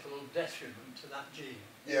environmental detriment to that gene.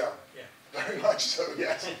 Yeah, yeah. Very much so,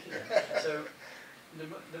 yes. So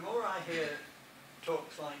the more I hear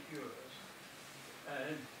talks like yours,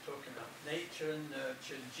 talking about nature and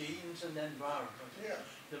nurture, genes and environment, Yeah.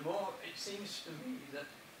 the more it seems to me that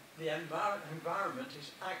the environment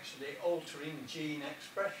is actually altering gene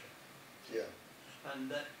expression. Yeah.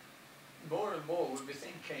 And that more and more we'll be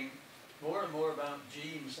thinking more and more about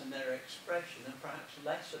genes and their expression, and perhaps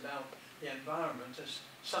less about the environment as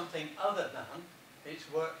something other than its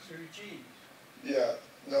work through genes. Yeah.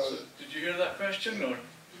 No. So, did you hear that question, or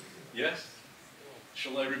yes?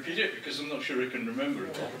 Shall I repeat it, because I'm not sure I can remember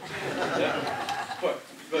it all? Yeah. But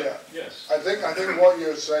yeah. Yes. I think what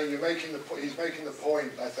you're saying, he's making the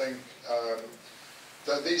point. I think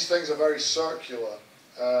that these things are very circular,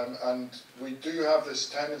 and we do have this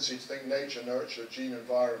tendency to think nature, nurture, gene,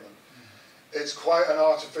 environment. It's quite an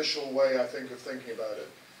artificial way, I think, of thinking about it.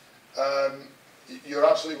 You're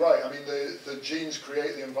absolutely right. I mean, the genes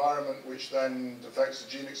create the environment, which then affects the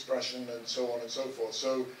gene expression, and so on and so forth.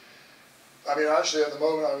 So, I mean, actually, at the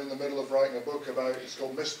moment, I'm in the middle of writing a book about, it's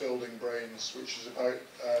called Misbuilding Brains, which is about,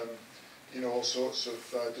 you know, all sorts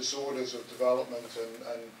of disorders of development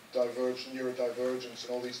and neurodivergence and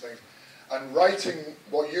all these things. And writing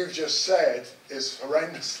what you've just said is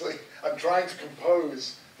horrendously, I'm trying to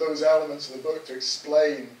compose those elements of the book to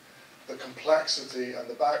explain the complexity and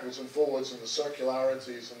the backwards and forwards and the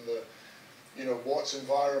circularities and the, you know, what's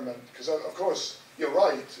environment. Because, of course, you're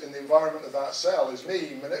right, in the environment of that cell is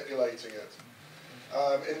me manipulating it.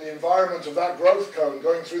 In the environment of that growth cone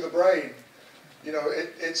going through the brain, you know,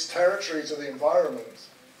 it's territories of the environment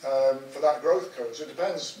for that growth cone. So it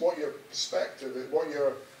depends what your perspective is, what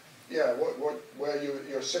your, yeah, where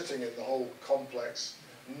you're sitting in the whole complex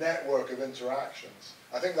network of interactions.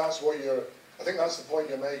 I think that's the point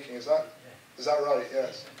you're making. Is that right?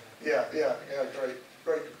 Yes. Yeah.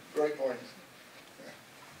 Great point.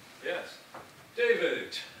 Yes.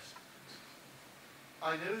 David.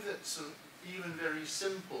 I know that even very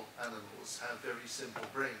simple animals have very simple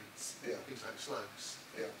brains. Yeah. Things like slugs.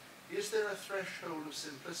 Yeah. Is there a threshold of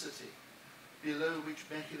simplicity below which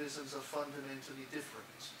mechanisms are fundamentally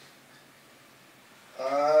different?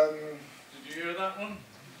 Did you hear that one?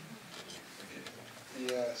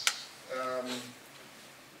 Yes.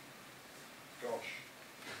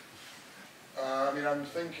 I mean, I'm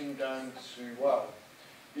thinking down to, well,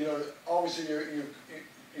 you know, obviously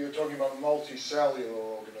you're talking about multicellular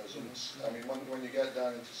organisms. I mean, when you get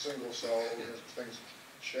down into single cell organisms, things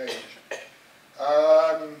change.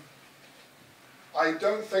 I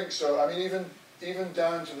don't think so. I mean, even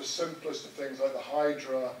down to the simplest of things like the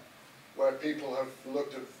Hydra, where people have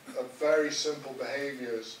looked at very simple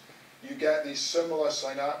behaviors, you get these similar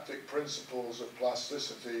synaptic principles of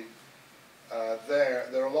plasticity there.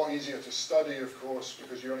 They're a lot easier to study, of course,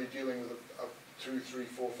 because you're only dealing with 2, 3,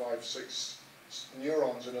 4, 5, 6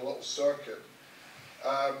 neurons in a little circuit.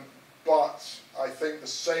 But I think the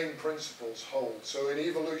same principles hold. So in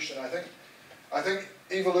evolution, I think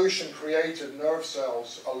evolution created nerve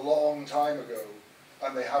cells a long time ago,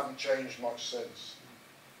 and they haven't changed much since.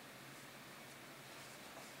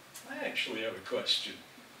 I actually have a question.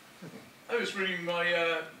 I was reading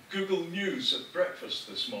my Google News at breakfast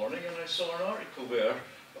this morning, and I saw an article there,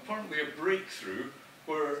 apparently a breakthrough,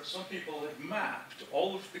 where some people had mapped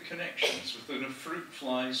all of the connections within a fruit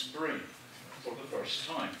fly's brain for the first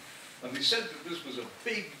time. And they said that this was a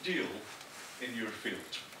big deal in your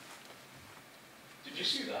field. Did you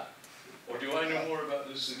see that? Or do I know more about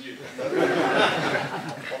this than you?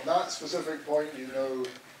 On that specific point, you know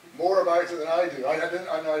more about it than I do. I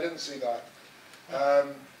didn't see that.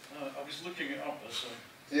 I was looking it up, so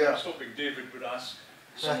yeah. I was hoping David would ask.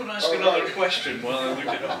 Someone ask another question while I look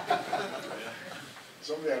it up. Yeah.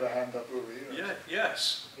 Somebody had a hand up over here. Yeah,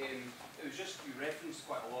 yes. It was just, you referenced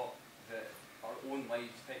quite a lot that our own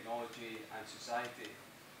lives, technology and society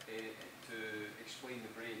to explain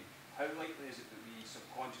the brain. How likely is it that we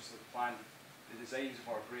subconsciously plan the designs of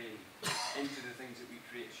our brain into the things that we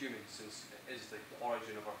create as humans, since it is like the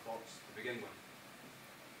origin of our thoughts to begin with?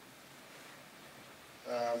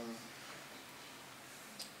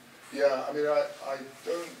 Yeah, I mean, I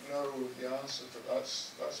don't know the answer to that.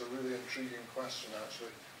 That's a really intriguing question,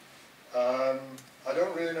 actually. I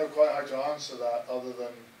don't really know quite how to answer that other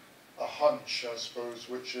than a hunch, I suppose,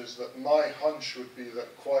 which is that my hunch would be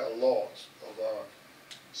that quite a lot of our,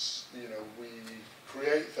 you know, we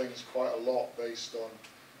create things quite a lot based on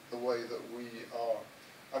the way that we are.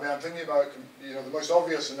 I mean, I'm thinking about, you know, the most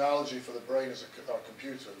obvious analogy for the brain is our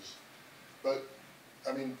computers. But,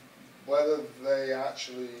 I mean, whether they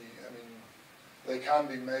actually, I mean, they can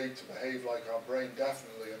be made to behave like our brain,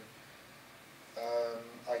 definitely. And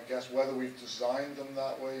I guess whether we've designed them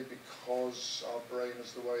that way because our brain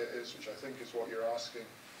is the way it is, which I think is what you're asking,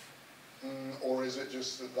 or is it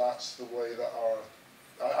just that that's the way that our...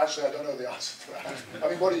 Actually, I don't know the answer to that. I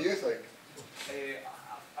mean, what do you think?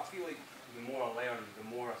 I feel like the more I learn, the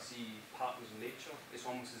more I see patterns in nature. It's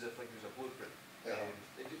almost as if like there's a blueprint. Yeah.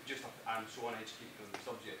 I'm so uneducated on the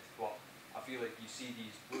subject, but I feel like you see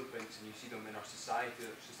these blueprints and you see them in our societal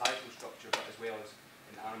structure, but as well as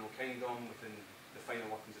in the animal kingdom, within the finer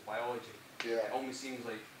workings of biology. Yeah. It almost seems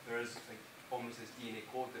like there is like almost this DNA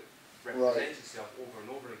code that represents itself over and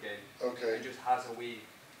over again. Okay. It just has a way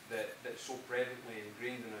that's so prevalently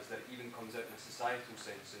ingrained in us that it even comes out in a societal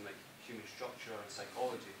sense in like human structure and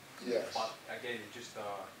psychology. Yes. But again, just a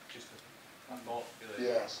thought.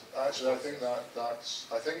 Really. Yes. Actually, I think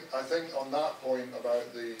I think on that point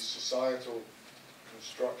about the societal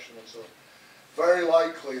construction and so on, very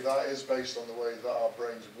likely that is based on the way that our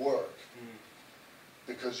brains work.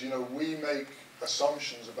 Because, you know, we make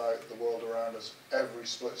assumptions about the world around us every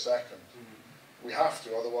split second. We have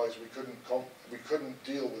to, otherwise we couldn't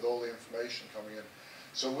deal with all the information coming in.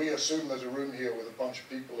 So we assume there's a room here with a bunch of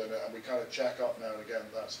people in it, and we kind of check up now and again.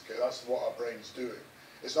 That's okay. That's what our brain's doing.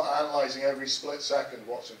 It's not analysing every split second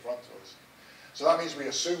what's in front of us. So that means we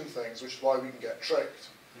assume things, which is why we can get tricked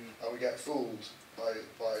and we get fooled by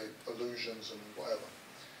illusions and whatever.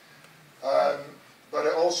 But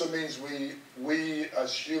it also means we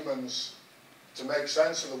as humans, to make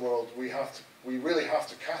sense of the world, we really have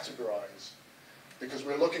to categorise, because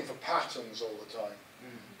we're looking for patterns all the time,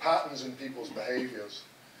 patterns in people's behaviours,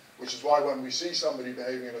 which is why when we see somebody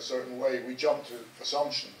behaving in a certain way, we jump to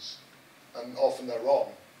assumptions, and often they're wrong.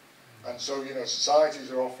 And so, you know, societies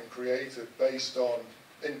are often created based on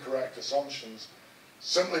incorrect assumptions,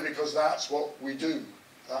 simply because that's what we do.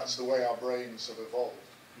 That's the way our brains have evolved,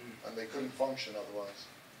 and they couldn't function otherwise.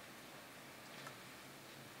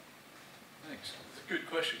 Thanks. Good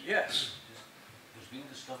question. Yes. There's been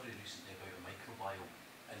a discovery recently about a microbiome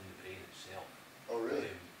in the brain itself. Oh, really?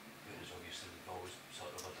 Whereas obviously we've always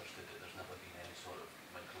sort of understood that there's never been any sort of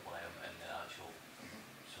microbiome in the actual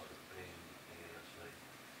sort of brain areas. Right?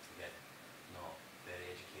 Again, not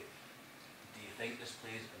very educated. Do you think this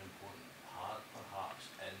plays an important part, perhaps,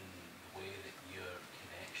 in the way that your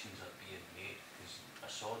connections are being made? Because I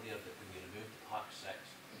saw there that when you removed the PAC6,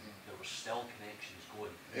 there were still connections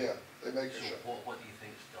going. Yeah, they make so it sure. What do you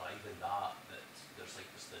think is driving that there's like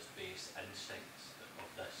this base instinct of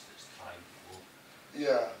this that's trying to grow?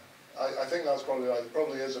 Yeah, I think that's probably right. There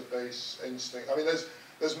probably is a base instinct. I mean,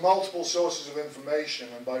 there's multiple sources of information,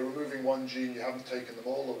 and by removing one gene, you haven't taken them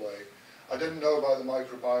all away. I didn't know about the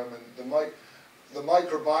microbiome, and the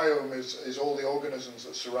microbiome is all the organisms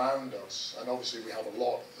that surround us, and obviously we have a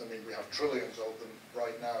lot. I mean, we have trillions of them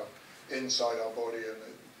right now inside our body and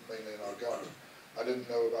mainly in our gut. I didn't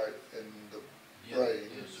know about in the brain.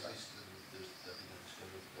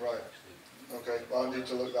 Right. Okay. Well, I need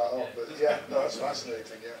to look that up. But yeah, no, that's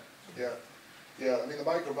fascinating. Yeah. I mean, the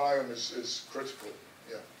microbiome is critical.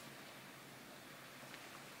 Yeah.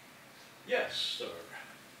 Yes, sir.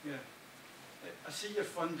 Yeah. I see your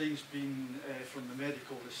funding's been from the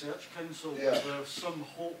Medical Research Council. Yeah. Was there some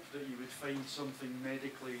hope that you would find something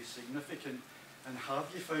medically significant? And have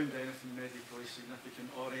you found anything medically significant,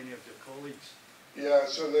 or any of your colleagues? Yeah,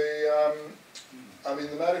 so I mean,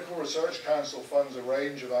 the Medical Research Council funds a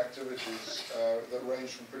range of activities that range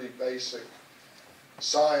from pretty basic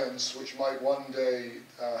science, which might one day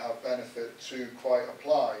have benefit, to quite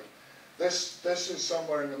applied. This is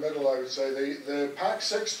somewhere in the middle, I would say. The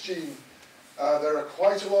PAC6 gene, there are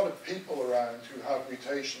quite a lot of people around who have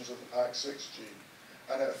mutations of the PAC6 gene.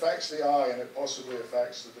 And it affects the eye, and it possibly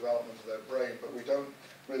affects the development of their brain, but we don't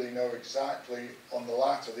really know exactly on the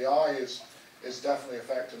latter. The eye is definitely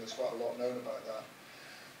affected, and there's quite a lot known about that.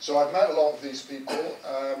 So I've met a lot of these people,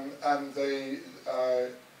 and they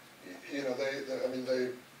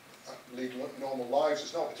lead normal lives.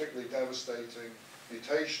 It's not a particularly devastating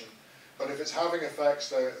mutation, but if it's having effects,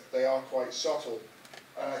 they are quite subtle.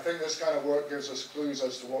 And I think this kind of work gives us clues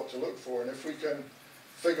as to what to look for, and if we can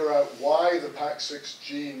figure out why the PAC6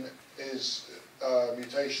 gene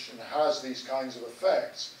mutation has these kinds of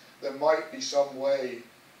effects, there might be some way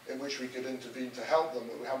in which we could intervene to help them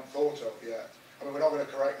that we haven't thought of yet. I mean, we're not going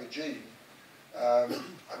to correct the gene. I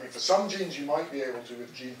mean, for some genes you might be able to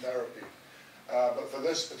with gene therapy, but for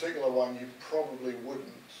this particular one you probably wouldn't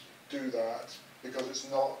do that because it's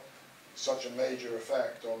not such a major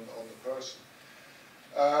effect on the person.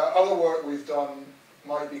 Other work we've done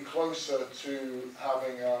might be closer to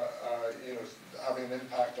having having an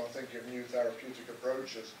impact on thinking of new therapeutic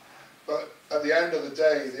approaches. But at the end of the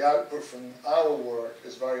day, the output from our work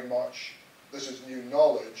is very much, this is new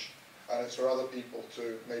knowledge, and it's for other people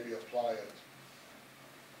to maybe apply it.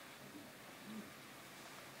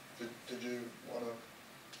 Did you want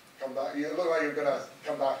to come back? You look like you're going to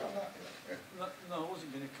come back on that. Yeah. No, I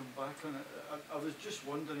wasn't going to come back on it. I was just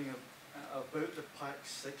wondering about the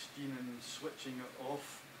PAX6 gene and switching it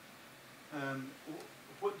off.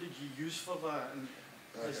 What did you use for that? And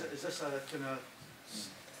is this a kind of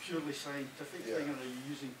purely scientific thing, or are you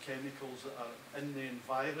using chemicals that are in the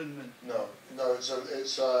environment? No, no.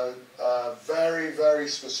 It's a very, very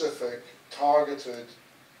specific, targeted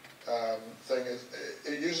thing.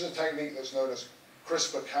 It uses a technique that's known as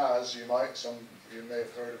CRISPR-Cas. You may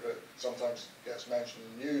have heard of it. Sometimes gets mentioned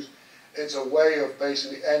in the news. It's a way of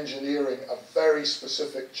basically engineering a very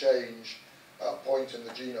specific change point in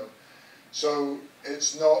the genome. So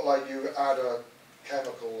it's not like you add a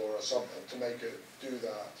chemical or something to make it do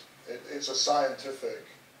that. It's a scientific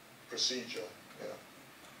procedure. Yeah.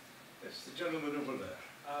 It's the gentleman over there.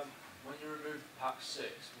 When you removed PAX6,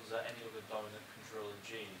 was there any other dominant controlling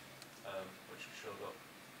gene which showed up?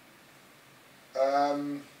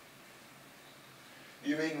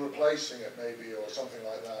 You mean replacing it maybe, or something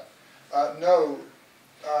like that? No,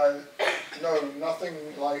 no, nothing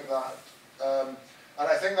like that. And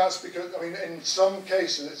I think that's because, I mean, in some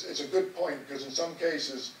cases, it's a good point, because in some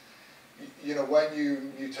cases, you know, when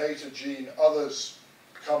you mutate a gene, others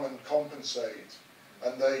come and compensate,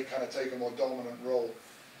 and they kind of take a more dominant role.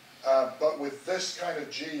 But with this kind of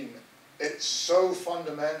gene, it's so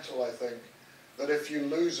fundamental, I think, that if you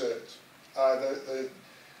lose it, I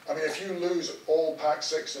mean, if you lose all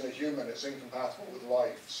PAX6 in a human, it's incompatible with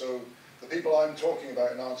life. So the people I'm talking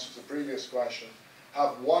about, in answer to the previous question,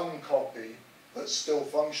 have one copy that's still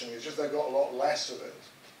functioning. It's just they've got a lot less of it.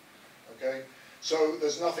 Okay? So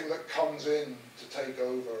there's nothing that comes in to take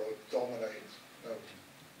over or dominate. No.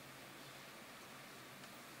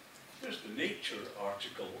 There's the Nature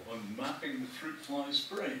article on mapping the fruit fly's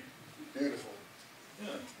brain. Beautiful.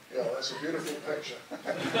 Yeah. Yeah, that's a beautiful picture.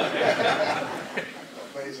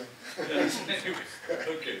 Amazing.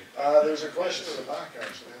 Okay. There's a question at the back,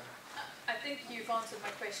 actually. I think you've answered my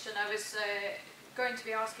question. I was going to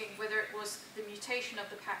be asking whether it was the mutation of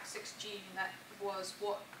the PAX6 gene that was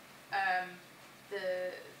what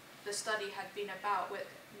the study had been about, with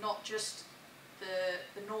not just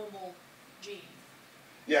the normal gene.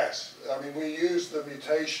 Yes, I mean, we use the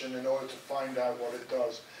mutation in order to find out what it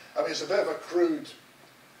does. I mean, it's a bit of a crude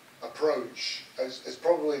approach. It's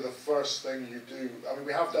probably the first thing you do. I mean,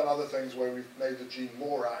 we have done other things where we've made the gene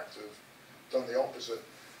more active, done the opposite.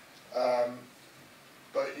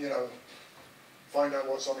 But, you know, find out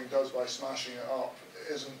what something does by smashing it up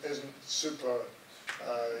isn't super,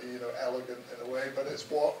 you know, elegant in a way, but it's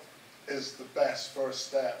what is the best first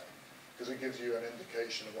step, because it gives you an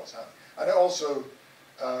indication of what's happening. And it also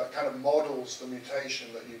kind of models the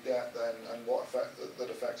mutation that you get then, and what effect that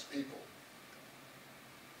affects people.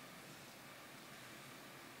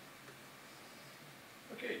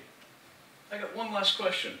 Okay. I got one last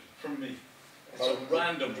question from me. It's a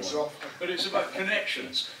random one, but it's about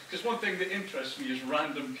connections. Because one thing that interests me is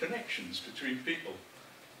random connections between people.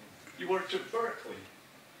 You worked at Berkeley,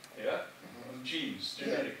 yeah, on genes,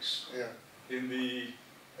 genetics, in the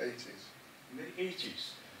 80s. In the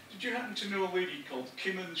 80s. Did you happen to know a lady called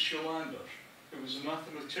Kimon Scholander, who was a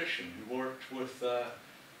mathematician who worked with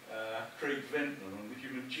Craig Ventnor on the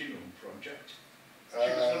Human Genome Project? She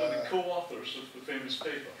was one of the co-authors of the famous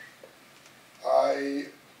paper. I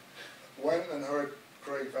went and heard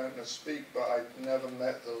Craig Ventnor speak, but I never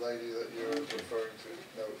met the lady that you're referring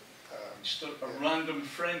to. No. Just a random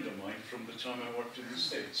friend of mine from the time I worked in the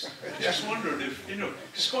States. I just wondered if, you know,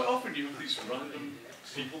 because quite often you have these random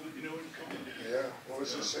people that you know in common. Yeah, what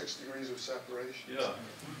was it, 6 degrees of separation? Yeah.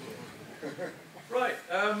 Right,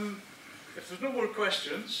 if there's no more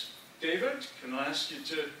questions, David, can I ask you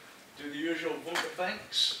to do the usual vote of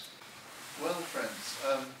thanks? Well, friends,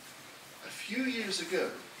 a few years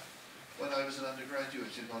ago, when I was an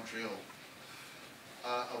undergraduate in Montreal,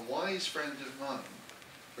 a wise friend of mine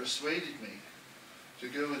persuaded me to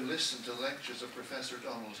go and listen to lectures of Professor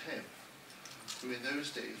Donald Hebb, who in those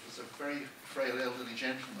days was a very frail elderly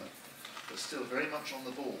gentleman, but still very much on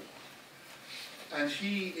the ball. And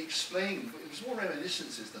he explained, it was more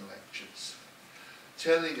reminiscences than lectures,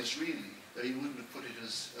 telling us really, though he wouldn't have put it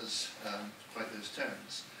as quite those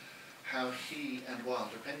terms, how he and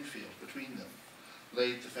Wilder Penfield, between them,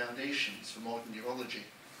 laid the foundations for modern neurology.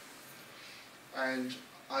 And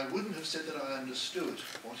I wouldn't have said that I understood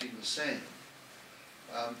what he was saying,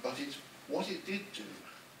 but what it did do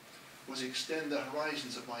was extend the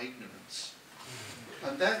horizons of my ignorance.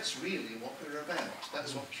 And that's really what we're about.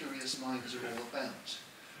 That's what curious minds are all about.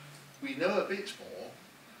 We know a bit more,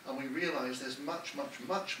 and we realise there's much, much,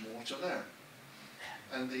 much more to learn.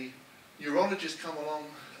 And the neurologists come along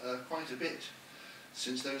quite a bit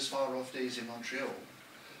since those far-off days in Montreal.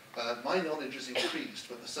 My knowledge has increased,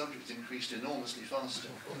 but the subject's increased enormously faster.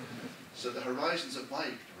 So the horizons of my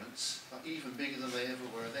ignorance are even bigger than they ever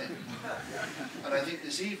were then. And I think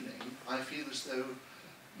this evening, I feel as though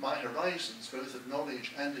my horizons, both of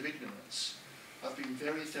knowledge and of ignorance, have been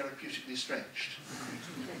very therapeutically stretched.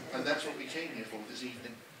 And that's what we came here for this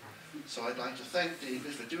evening. So I'd like to thank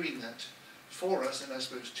David for doing that for us, and I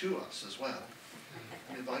suppose to us as well,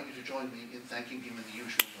 and invite you to join me in thanking him in the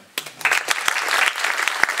usual way.